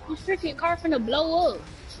 This freaking car finna blow up.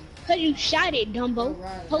 Cause you shot it, Dumbo.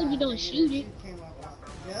 Told you don't shoot it.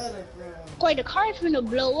 Quay, the car's finna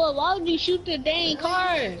blow up. Why would you shoot the dang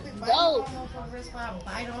car? Go.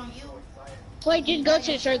 Bite on you. Wait, just go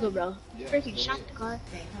to the circle, bro. You freaking shot the car.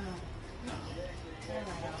 Okay, come on. Turn the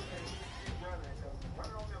light off.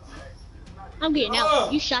 I'm getting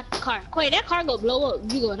out. You shot the car. Wait, that car gonna blow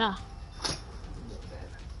up. You gonna die.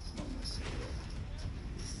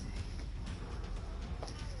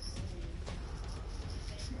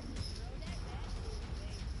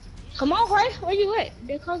 Come on, Quay. Where you at?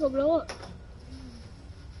 That car gonna blow up.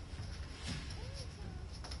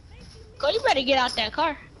 Go, you better get out that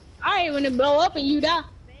car. Alright, when it blow up and you die.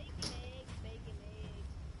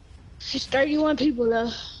 It's 31 people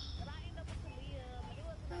left.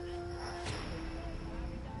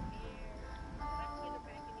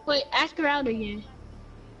 Wait, ask her out again.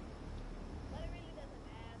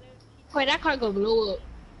 Wait, that car gonna blow up.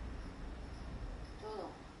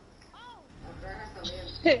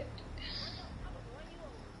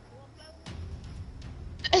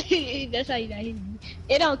 That's how you die.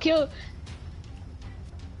 It don't kill.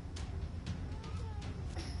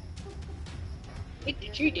 Hit the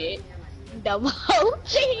tree, did. Double.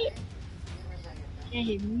 Shit. Can't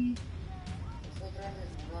hit me.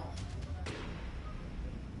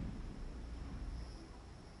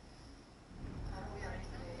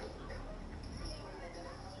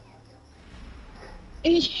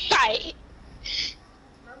 Right.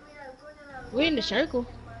 We're in the circle.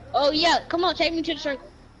 Oh yeah, come on, take me to the circle.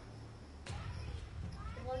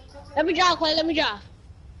 Let me drive, Clay, let me drive.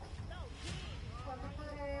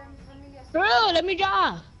 Bro, let me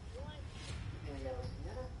drive.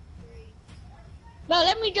 No,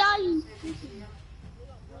 let me drive you.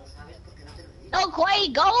 No, Clay,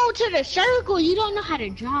 go to the circle. You don't know how to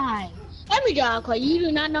drive. Let me drive, Clay. You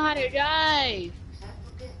do not know how to drive.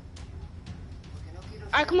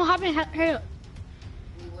 Alright, come on, hop in, hurry up.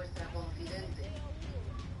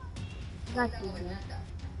 Got you, man.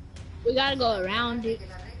 We gotta go around it.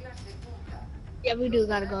 Yeah, we do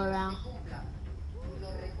gotta go around.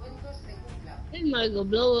 This might go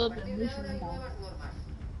blow up and we should die.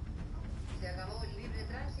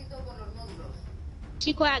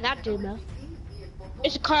 See, Quay, I got this, bro.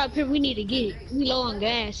 It's a car up here, we need to get it. We low on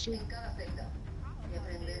gas, too.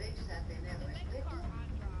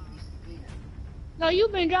 No,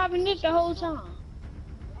 you've been driving this the whole time.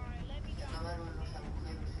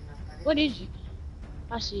 What is it?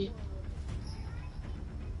 I see it.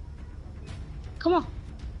 Come on.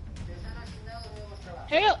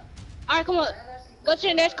 Hurry up. Alright, come on. Go to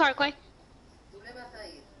the next car, Quay.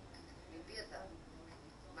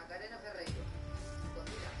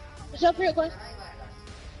 What's up here, Quay?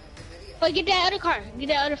 Quay, get that other car. Get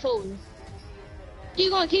that other folder.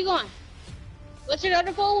 Keep going, keep going. What's the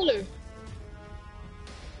other folder?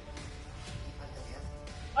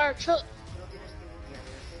 Our truck.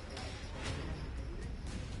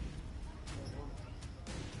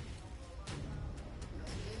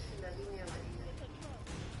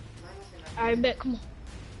 Alright, bet, come on.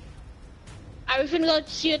 Alright, we're finna go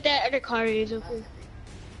see what that other car is up here.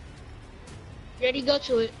 Ready, go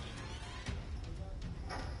to it.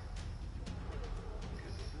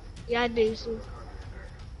 Yeah, I do, so.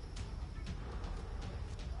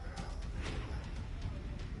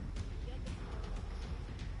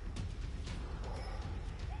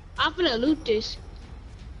 I'm finna loot this.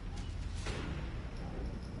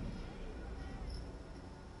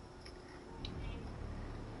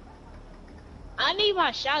 I need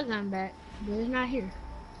my shotgun back, but it's not here.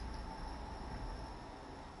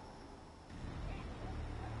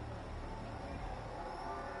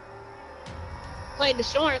 Wait, the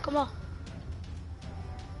storm, come on.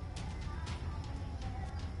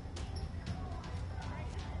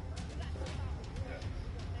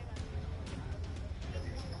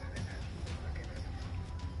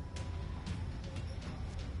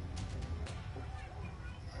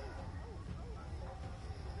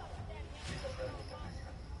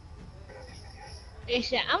 They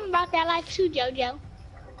said, I'm about that life too, JoJo.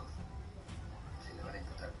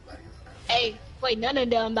 Hey, wait, none of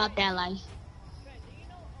them about that life.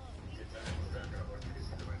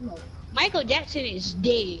 No. Michael Jackson is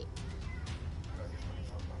dead.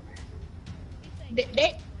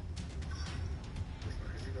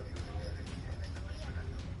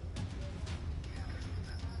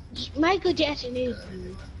 Michael Jackson is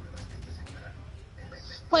dead.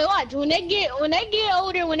 Wait, watch. When they get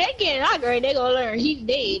older, when they get in our grade, they gonna learn he's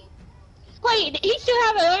dead. Wait, he still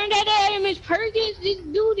haven't learned that Miss Perkins? This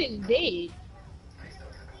dude is dead.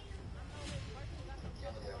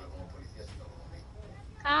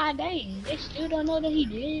 God dang, they still don't know that he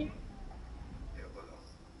did.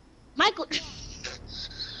 Michael.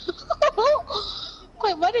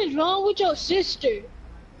 Wait, what is wrong with your sister?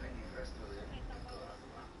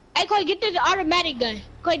 Hey, Clay, get this automatic gun.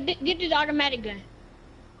 Clay, get this automatic gun.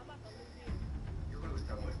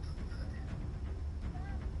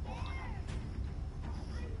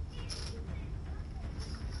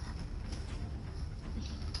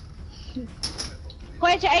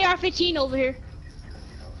 Clay, it's an AR-15 over here.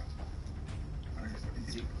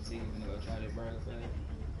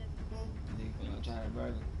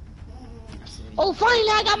 Oh, finally,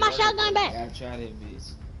 I got my shotgun back. I tried that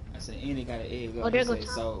bitch. I said, and it got an egg on Oh, there it.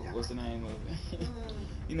 goes. So, what's the name of it?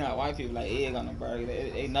 You know how white people like egg on the burger.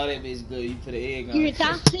 They know that bitch good. You put an egg on it. You hear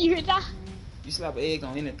that? You hear that? You slap an egg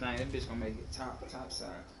on anything, that bitch gonna make it top side.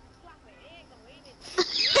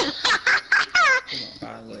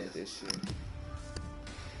 I love this shit.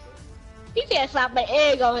 He said slap an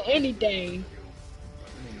egg on anything.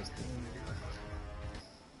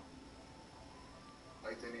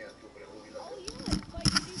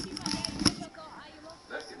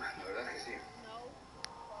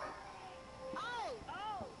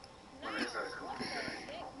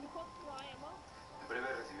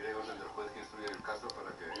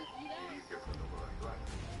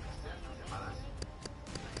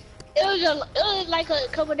 It was like a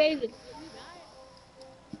couple days ago.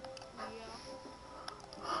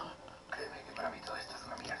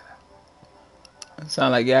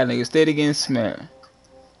 Sound like y'all niggas steady getting smacked.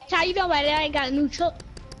 How you know about that? I ain't got a new truck.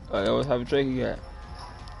 Oh, that was how much truck you got?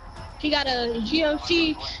 He got a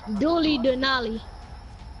GMC Dually Denali.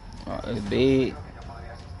 Oh, it's big.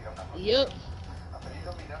 Yup.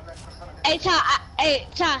 Hey,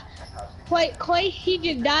 Ty. Quay, he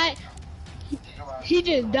just died. He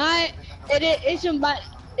just died. It's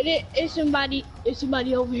somebody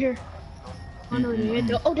over here. Oh no,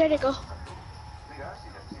 there they go.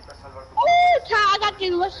 Oh, Ty, I got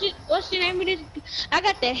this. What's the name of this? I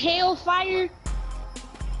got the Hellfire.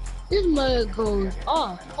 This mug goes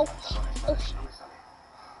off. Oh.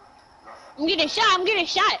 I'm getting shot.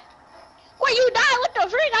 Wait, you died? What the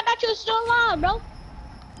freak? I thought you were still alive, bro.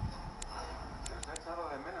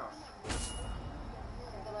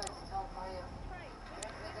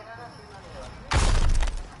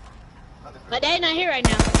 But they not here right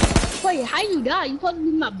now. Wait, how you die? You supposed to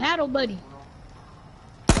be my battle buddy.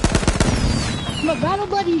 My battle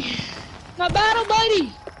buddy.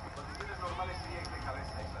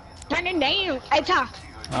 Turn it down. Hey, Ty.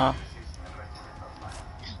 Huh?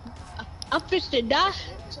 I'm fixed to die.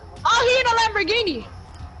 Oh, he in a Lamborghini.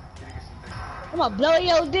 I'm gonna blow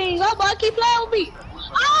your thing up, boy. Keep playing with me.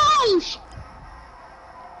 Oh,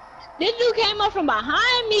 this dude came up from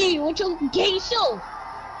behind me with your gay show.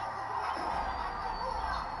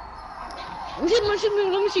 Let me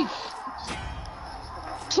see.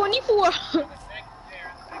 24.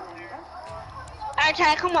 Alright,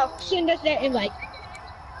 Ty, come on. Send us that invite.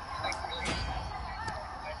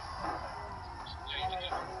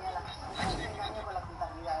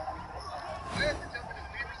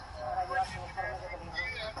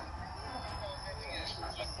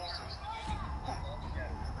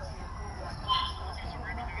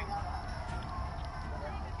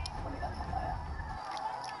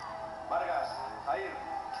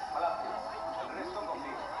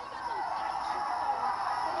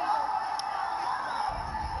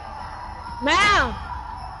 Man, I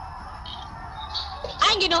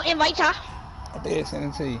ain't get no invite, Ty. I did send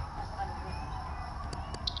it to you.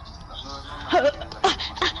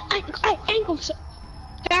 I ain't gonna say.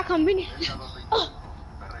 I come in.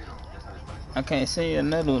 I can't send you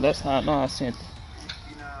another one. That's how I know I sent it.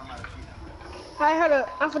 I heard it.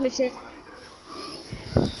 I'm finna check.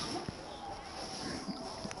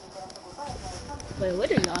 Wait, what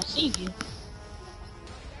did y'all see you?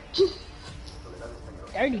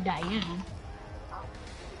 Dirty Diane.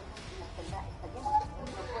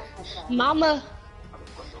 Mama,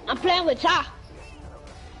 I'm playing with Ty.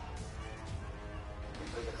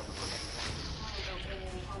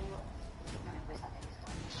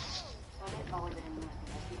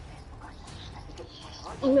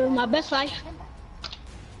 I'm living my best life.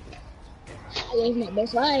 I live my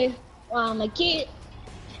best life while I'm a kid.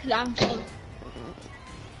 Cause I'm so.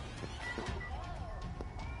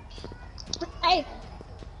 Hey.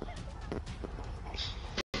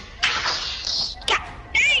 God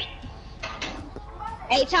dang.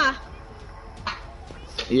 Hey, Ty.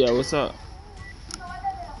 Yeah, what's up?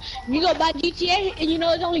 You go buy GTA and you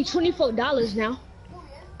know it's only $24 now.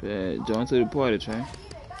 Yeah, join to the party, Trey.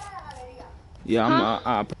 Yeah, Huh?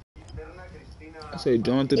 I said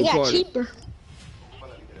join to the It got party. cheaper.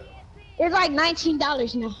 It's like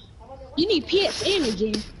 $19 now. You need PSN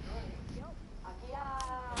again.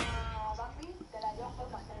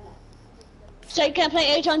 So you can't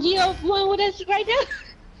play H on Geo one with us right now?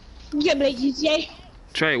 You can play GTA.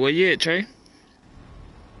 Trey, where you at, Trey?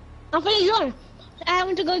 I'm finna join. I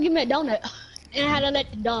went to go get me a donut, and I had to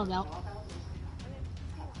let the dog out.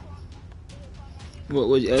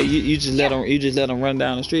 What you just let him run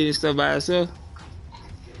down the street and stuff by himself?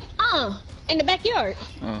 In the backyard.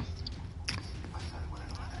 Oh.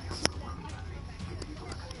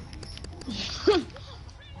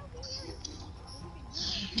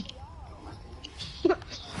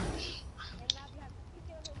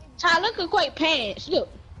 Ty, look at Quake pants. Look.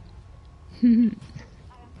 You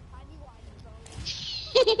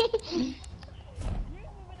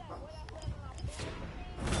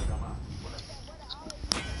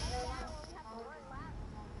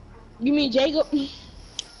mean Jacob?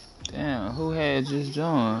 Damn, who had just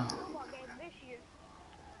joined?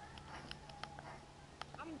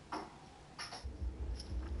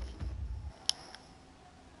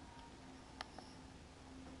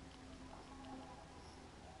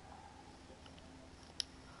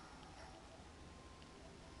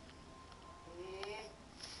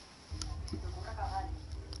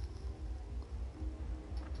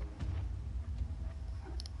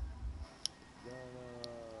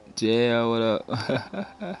 Yeah, what up?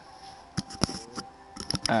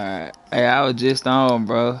 Alright. Hey, I was just on,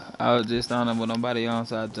 bro. I was just on with nobody on,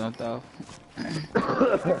 so I jumped off.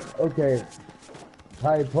 Okay.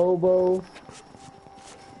 Taipobo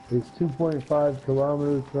is 2.5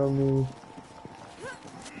 kilometers from me.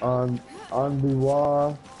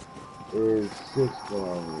 Anbuwa is 6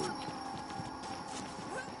 kilometers.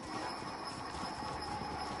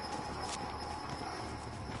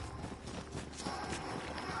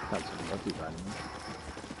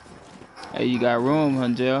 Hey, you got room,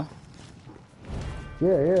 Hunjel?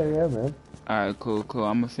 Yeah, man. Alright, cool.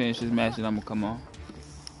 I'm gonna finish this match and I'm gonna come on.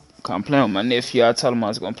 I'm playing with my nephew. I told him I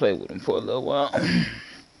was gonna play with him for a little while. Oh, you're good.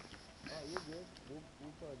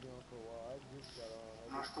 We'll probably be on for a while. I just got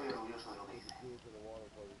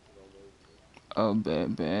on. Oh,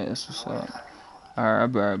 bad. That's what's up.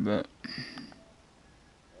 Alright, I bet.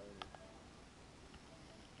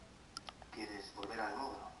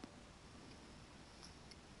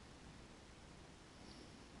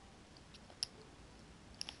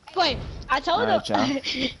 Wait, I told him.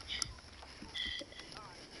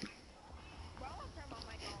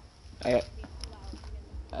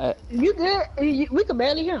 You good? We can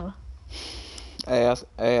barely hear him. Hey,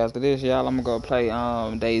 after this, y'all, I'm gonna go play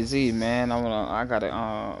DayZ, man.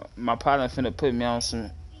 My partner finna put me on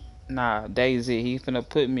some. Nah, DayZ, he finna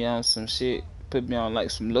put me on some shit. Put me on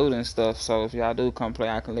like some loot and stuff. So if y'all do come play,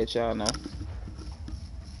 I can let y'all know.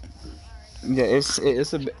 Yeah,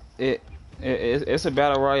 it's a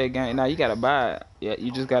battle royale game. Now you gotta buy it. Yeah,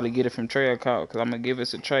 you just gotta get it from Trey account. Cause I'm gonna give it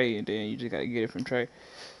to Trey, and then you just gotta get it from Trey.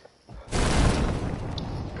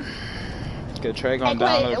 Cause Trey gonna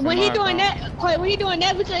download it from when he doing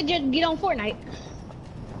that, we could just get on Fortnite.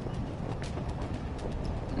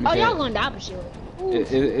 Okay. Oh, y'all going the opposite way.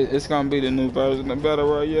 It's gonna be the new version of battle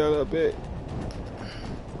royale, I bet.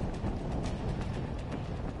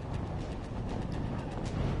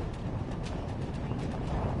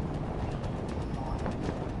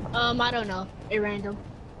 I don't know. It random.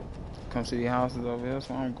 Come see the houses over here. That's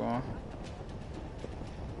where I'm going.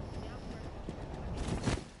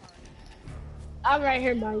 I'm right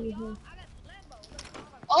here by you.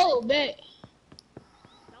 Oh, bet.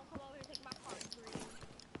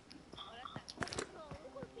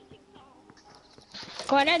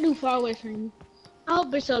 Oh, that dude far away from me. I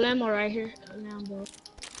hope it's a Lambo right here. Lambo.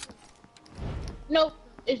 Nope,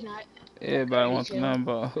 it's not. Everybody wants a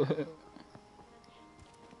Lambo.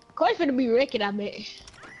 Corey's finna be wrecking, I bet.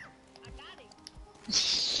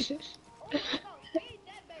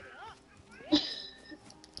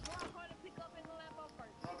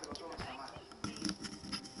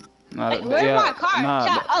 Where's my car?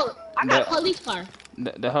 I got a police car.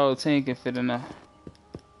 The whole team can fit in there.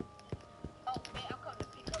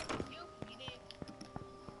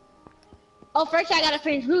 Oh, first I gotta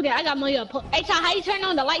finish routing. I got money up. Hey, Ty, how you turn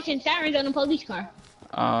on the lights and sirens on the police car?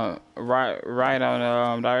 Right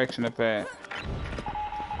on the directional pad.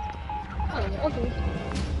 Oh, okay.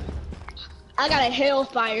 I got a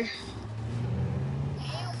Hellfire.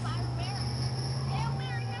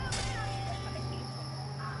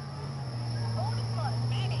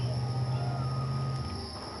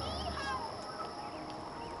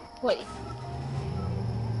 Wait.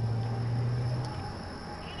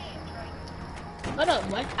 Hold up,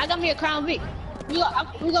 boy. I got me a Crown Vic.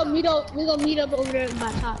 We gonna meet up over there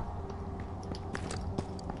by top.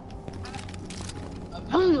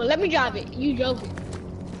 Let me drive it. You drove it.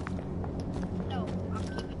 No, I'm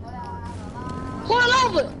keeping it. Pull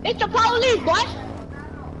over. It's the police, boy.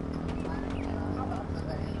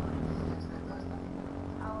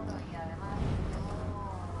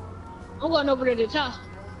 I'm going over to the top.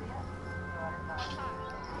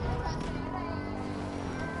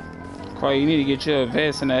 Quay, you need to get your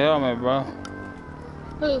vest and a helmet, bro.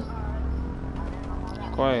 Who?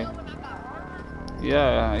 Quay.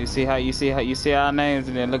 Yeah, you see our names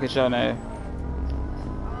and then look at your name.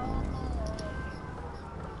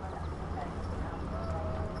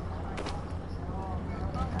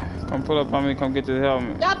 Come pull up on me, come get this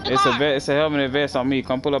helmet. It's a helmet and vest on me.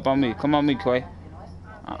 Come pull up on me. Come on me, Quay.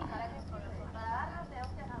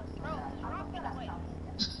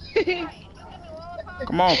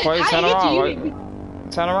 Come on, Quay, turn around, right?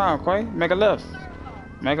 Turn around, Quay. Make a left.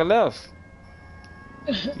 Make a left.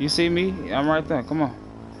 You see me? I'm right there. Come on.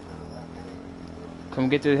 Come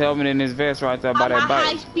get this helmet and this vest right there by that bike.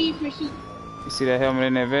 High speed pursuit. You see that helmet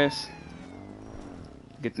and that vest?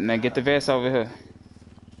 Now get the vest over here.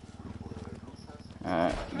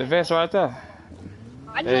 The vest right there.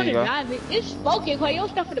 I just want to drive it. It's smoking, Quay. Your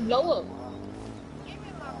stuff gonna blow up.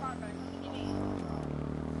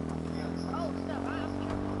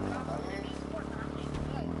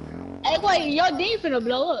 Hey, Quay, your D finna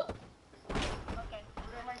blow up.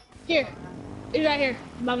 Here. It's right here.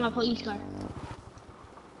 By my police car.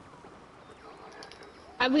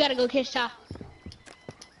 Alright, we gotta go catch Ty.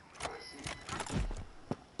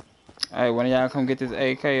 Hey, when y'all come get this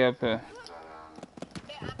AK up here.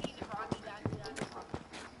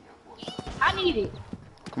 I need it.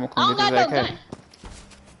 Come get this AK. No gun.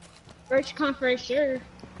 First come, first serve.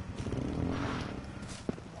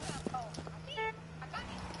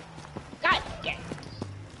 God damn.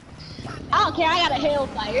 I don't care, I got a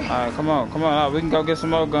hellfire. Alright, come on. We can go get some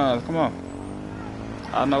more guns. Come on.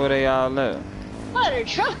 I know where they all at. Mother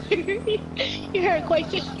trucker. You heard Quay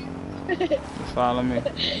sister. Just follow me.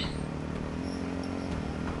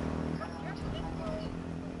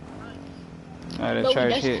 Alright, the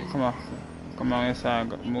church hit. Come on. Come on inside.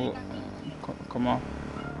 Go, move. Come on.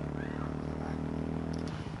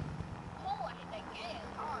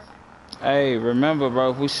 Hey, remember,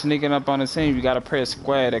 bro, if we sneaking up on the scene, you gotta press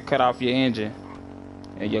square to cut off your engine.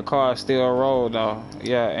 And your car still roll, though.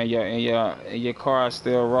 Yeah, and your car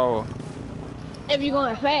still roll. If you're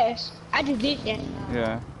going fast, I just did that.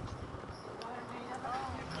 Yeah.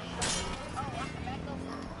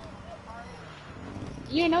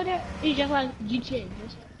 You know that? It's just like GTA.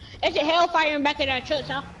 It's a hellfire in back of that truck,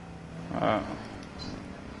 huh?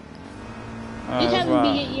 You haven't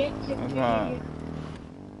been hit yet. That's right.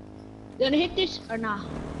 You gonna hit this or nah?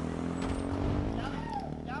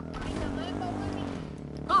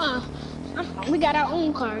 We got our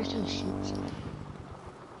own cars to shoot.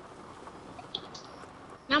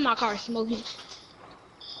 Now my car's smoking.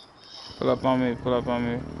 Pull up on me.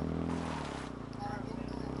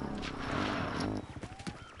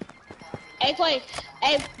 Hey, Quay.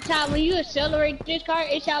 Hey, Tom, when you accelerate this car,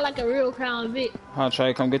 it sounds like a real Crown Vic. Huh,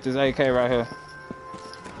 Trey, come get this AK right here.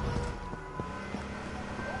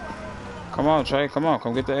 Come on, Trey, come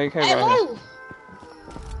get the AK right here.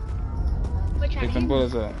 Pick them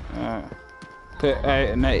bullets up.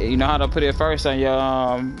 Hey, you know how to put it first on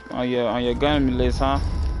your gun list, huh?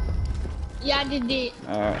 Yeah, I just did.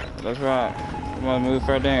 Alright, that's right. Come on, move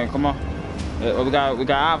further in. Come on. We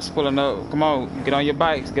got ops pulling up. Come on, get on your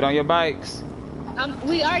bikes.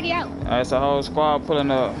 We already out. It's a whole squad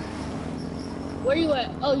pulling up. Where you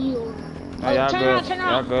at? Oh, you. Turn around.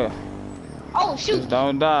 Y'all good. Oh, shoot. Just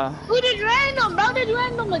don't die. Who just random, bro? This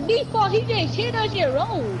random a default. He just hit us and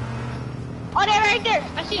rolled. Oh, they're right there.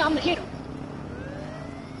 I see him. I'm gonna hit him.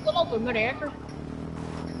 Come over, mother effer.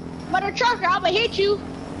 Mother trucker, I'm gonna hit you.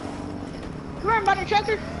 Come here, mother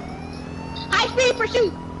trucker. High speed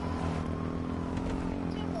pursuit.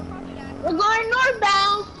 We're going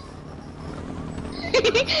northbound.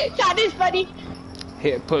 Shot this buddy.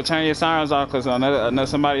 Turn your sirens off, cause another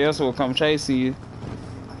somebody else will come chasing you.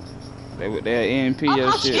 They're EMP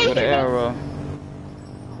or shit with an arrow.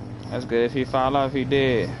 That's good. If he fall off, he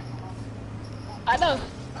dead. I know.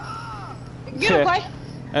 Get him, Quay.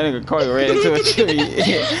 That nigga Quay ran into a tree.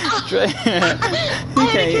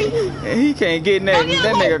 He can't get that.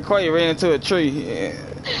 That nigga Quay ran into a tree.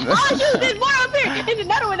 Oh shoot, there's more up there. There's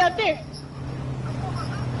another one up there.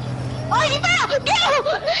 Oh, he fell! Get him!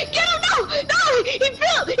 Get him! No! He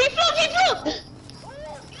flew!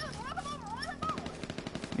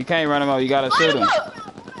 You can't run him out. You gotta shoot him.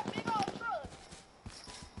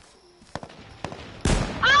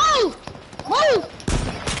 Oh! Move!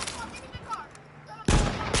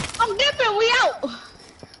 I'm dipping. We out.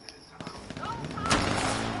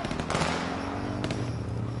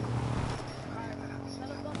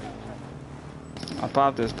 I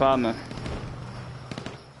popped this partner.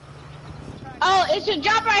 Oh, it's a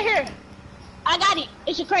drop right here. I got it.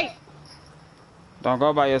 It's a crate. Don't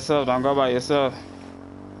go by yourself. Don't go by yourself.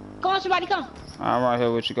 Come on, somebody come. I'm right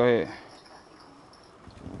here with you. Go ahead.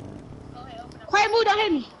 Quiet move, don't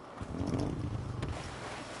hit me.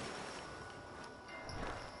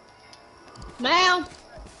 Ma'am.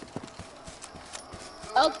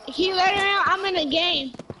 Oh, he right around. I'm in the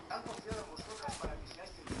game.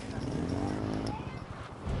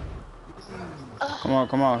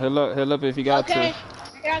 Come on. Heal up if you got to. Okay,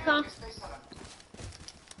 here I come.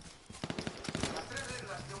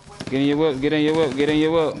 Get in your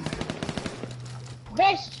whip.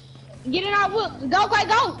 Best, get in our whip. Go, quick,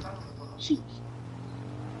 go. Shoot.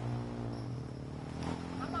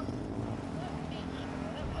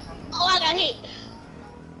 Oh, I got hit.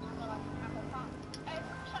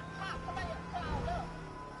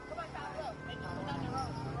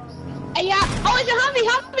 Hey, yeah. Oh, it's a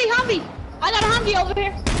Humvee. I got a Humvee over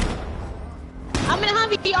here. I'm in a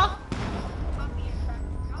Humvee, y'all.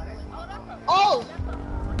 Oh.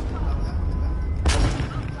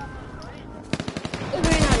 It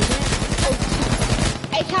ran out of gas. Oh,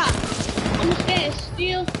 hey, Top. I'm gonna stand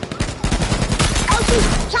still. Oh, shoot.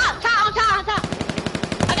 Top, on top.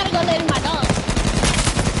 I gotta go let in my dog.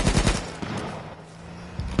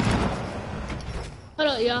 Hold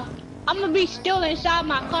up, y'all. I'm gonna be still inside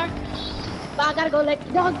my car, but I gotta go let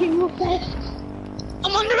the dog get real fast.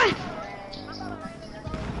 I'm on the way.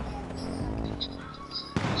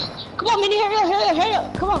 Come on, Minnie, hurry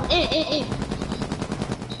up. Come on, in.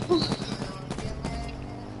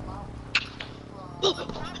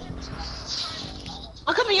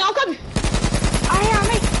 I'm coming, y'all, I'm coming. All right,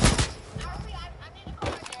 mate.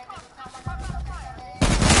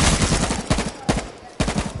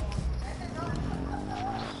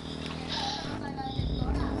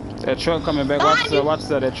 That truck coming back. Watch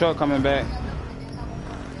that truck coming back.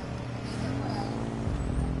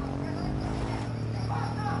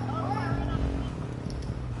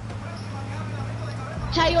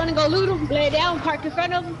 How you wanna go loot him? Lay down, park in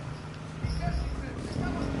front of him?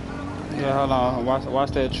 Yeah, hold on.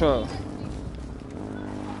 Watch that truck.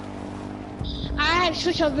 I had to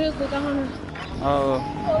switch up vehicles, I don't know. Oh.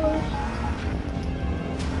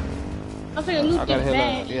 I'm finna loot I this gotta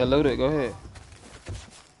bag. Yeah, loot it. Go ahead.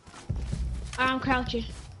 I'm crouching.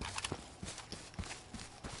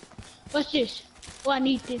 What's this? Oh, I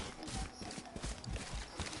need this.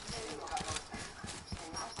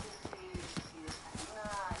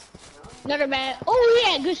 Another bag. Oh,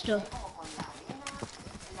 yeah, good stuff.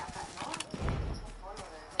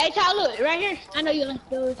 Hey, Ty, look, right here. I know you like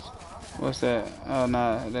those. What's that? Oh,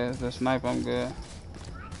 nah. That's the sniper. I'm good.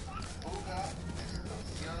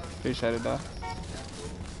 Appreciate it, though.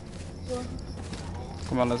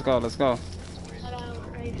 Come on, let's go.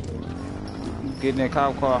 Get in that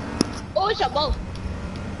cop car. Oh, it's a boat.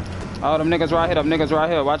 Oh, them niggas right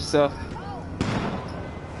here. Watch yourself.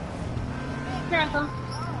 Here I come.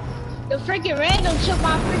 The freaking random took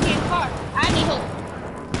my freaking car. I need help.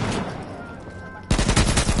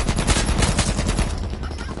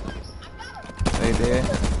 They dead.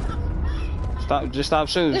 Just stop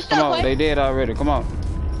shooting. Come on, they dead already. Come on.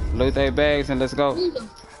 Loot their bags and let's go.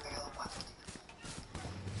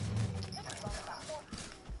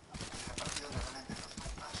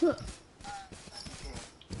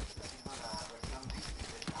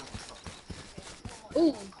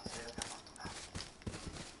 Ooh.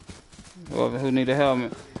 Who need a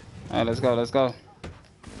helmet? Alright, let's go. I'm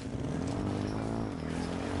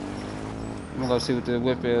gonna go see what the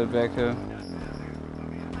whip is back here.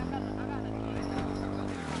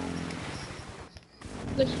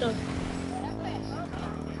 Good stuff.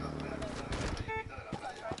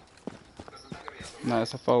 No,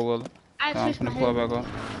 it's a 4-wheeler. I'm finna pull back on.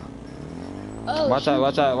 Oh, watch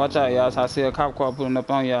out, y'all. I see a cop car pulling up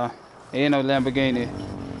on y'all. It ain't no Lamborghini.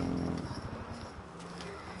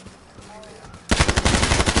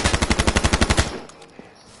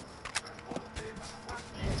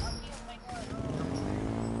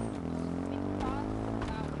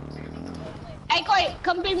 Hey, Coy,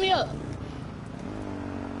 come pick me up.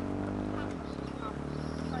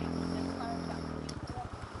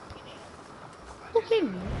 Who picked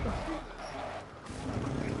me?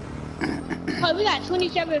 Oh, we got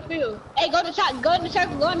 27 field. Hey, go to the top. Go in the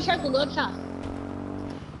circle. Go to the top.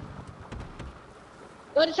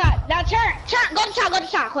 Go to the top. Now turn. Go to the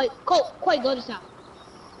top. Quay, go to the top.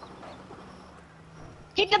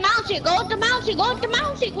 Hit the mountain. Go up the mountain.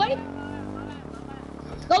 Quay.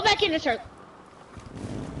 Go back in the circle.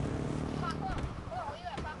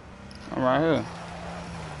 I'm right here.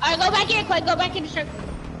 Alright, go back in, Quay. Go back in the circle.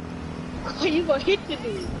 Quay, you gonna hit the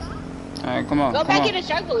dude. Alright, come on. Go back in the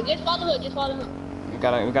circle. Just follow her. We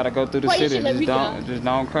gotta go through the city. Just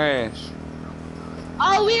don't crash.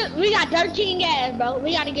 Oh, we got 13 gas, bro.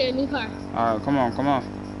 We gotta get a new car. Alright, come on, come on.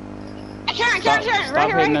 Turn. Stop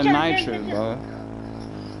Right hitting here, the turn. nitrous, bro.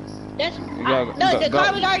 That's, gotta the go.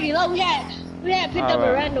 car was already low. We had picked up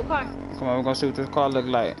a random car. Come on, we're gonna see what this car look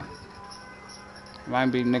like. Might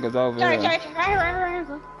be niggas over Turn. here. Right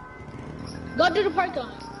here. Go do the park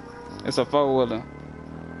on. It's a 4-wheeler.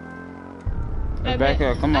 Right Back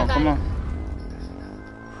here, come on.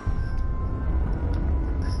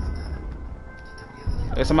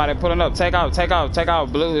 There's somebody pulling up. Take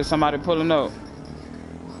out, blue. There's somebody pulling up.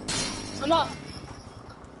 I'm up.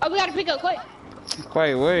 Oh, we gotta pick up Quay.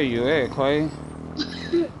 Quay, where are you at, Quay?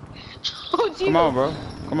 Oh, come on, bro.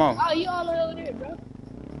 Come on. Oh, you all the way over there, bro.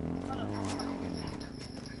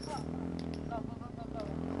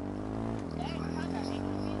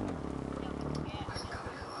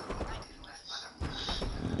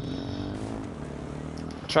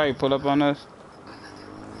 Trey, pull up on us.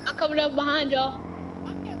 I'm coming up behind y'all.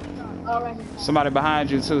 All right. Somebody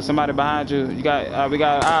behind you too. Somebody behind you. You got we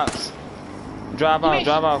got ops. Drive out.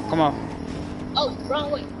 Come on. Oh,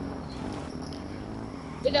 wrong way.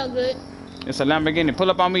 We done good. It's a Lamborghini. Pull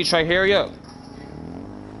up on me, Trey. Hurry up.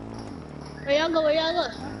 Where y'all go?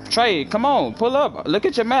 Trey, come on. Pull up. Look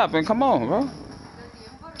at your map and come on, bro.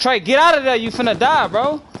 Trey, get out of there. You finna die,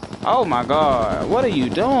 bro. Oh my God. What are you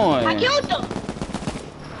doing? I killed them.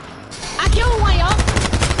 I killed one, y'all.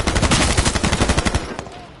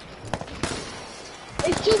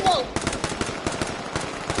 It's 2 more.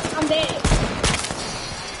 I'm dead.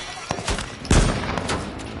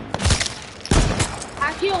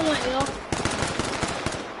 I killed one, y'all.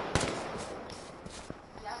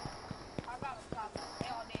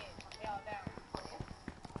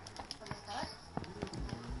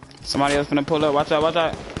 Somebody else finna pull up. Watch out. No,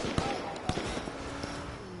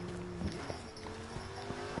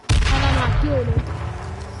 I killed him.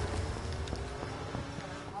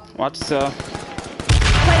 Watch yourself.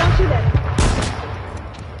 Wait, don't shoot that.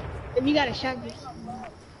 If you got a shotgun.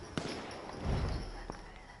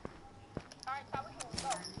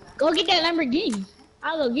 Go get that Lamborghini.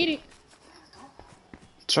 I'll go get it.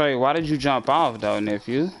 Trey, why did you jump off though,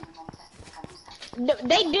 nephew?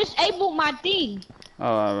 They disabled my thing. Oh,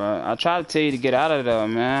 alright. I tried to tell you to get out of there,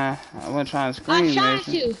 man. I wasn't trying to scream I tried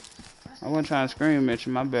to. I wasn't trying to scream at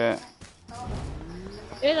you, my bad. I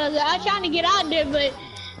was trying to get out there, but it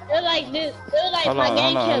was like this. It was like my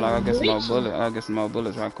game kept I'll get some more glitching. bullets. I'll get some more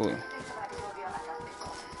bullets right quick.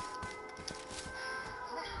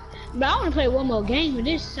 But I want to play one more game with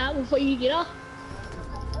this shot before you get off.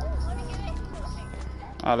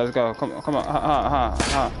 Alright, let's go. Come on.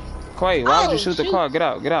 Quay, why would you shoot the car? Get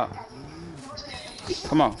out.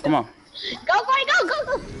 Come on. Go, Quay,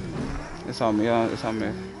 go. It's on me, it's on me.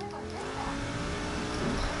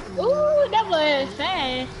 Ooh, that was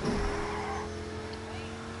fast.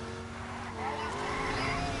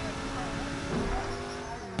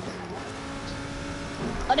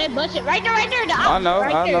 Oh, they busted right there. I know.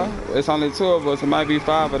 It's only 2 of us. It might be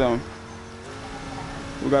 5 of them.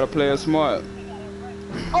 We gotta play it smart.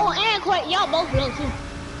 Oh, and Quay, y'all both low too.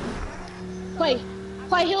 Quay,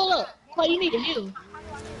 heal up. Quay, you need to heal.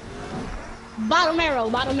 Bottom arrow.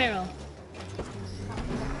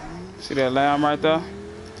 See that lamb right there?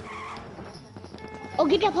 Oh,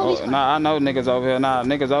 get that police car. Nah, I know niggas over here. Nah,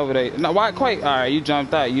 niggas over there. No, why Quay? Alright, you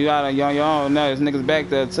jumped out. You out on your own. No, there's niggas back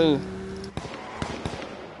there too.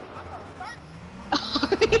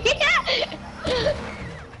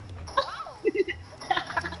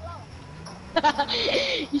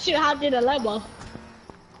 You should have hopped in a Lambo.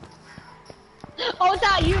 Oh, it's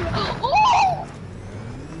not you. Oh!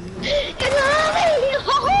 It's not me.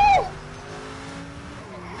 Oh!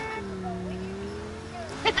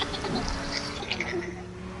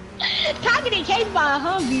 Talking getting chased by a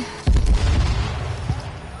Humvee.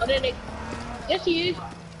 Oh, there they. Yes, he is.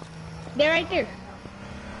 They're right there.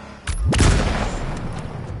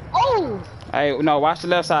 Oh! Hey, no, watch the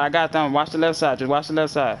left side. I got them. Watch the left side. Just watch the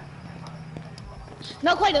left side.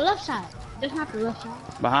 No, Quay, the left side. That's not the left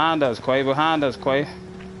side. Behind us, Quay. Behind us, Quay.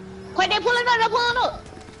 Quay, they're pulling up.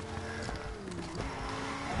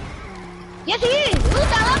 Yes, he is. Look,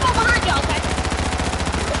 that Lambo behind y'all,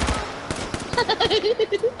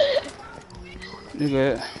 okay? You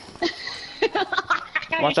good?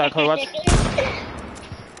 Watch out, Quay. Watch.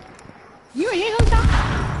 You in here, Hilltop?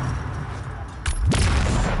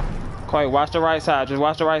 Quay, watch the right side. Just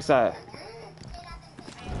watch the right side.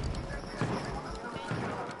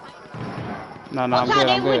 No, I'm good.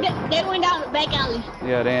 I'm good. They went down the back alley.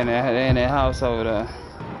 Yeah, they in that house over there.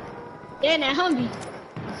 They're in that Humvee.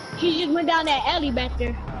 He just went down that alley back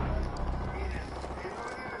there.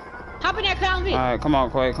 Hop in that Crown Vic. Alright, come on,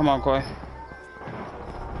 Quay.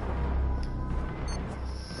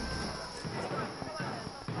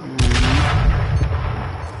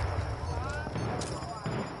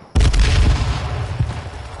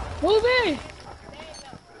 Move in.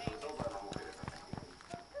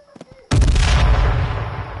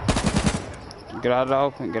 Get out of the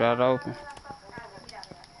open. Get out of the open.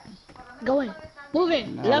 Go in. Move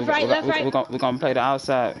in. Nah, Left, right, left, right. We're gonna play the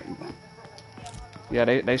outside. Yeah,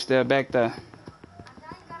 they still back there.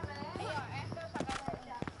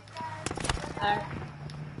 Alright.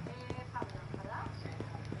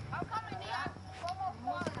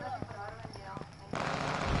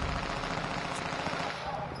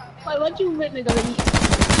 Wait, what you really gonna eat?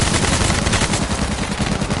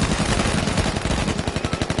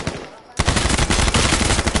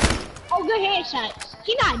 Oh, good headshot.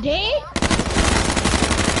 He not dead?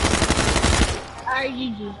 Alright,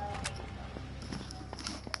 GG.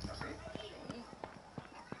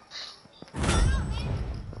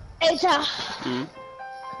 Hey, child.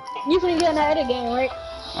 You can get in the other game, right?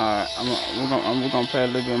 Alright, we're gonna play a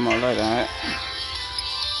little bit more later, alright?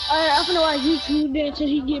 Alright, I'm gonna watch YouTube then until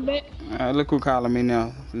he get back. Alright, look who calling me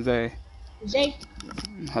now. Zay. Zay.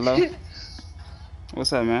 Hello?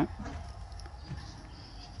 What's up, man?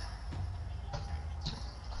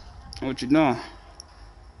 What you doing?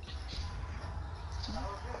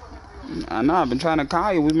 I know, I've been trying to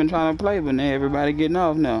call you. We've been trying to play, but now everybody getting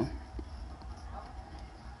off now.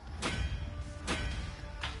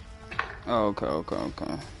 Oh,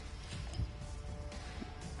 okay.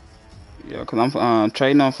 Yeah, cause I'm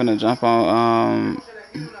trading. I'm finna jump on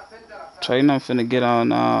trading. I'm finna get on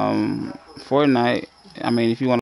Fortnite. I mean, if you want.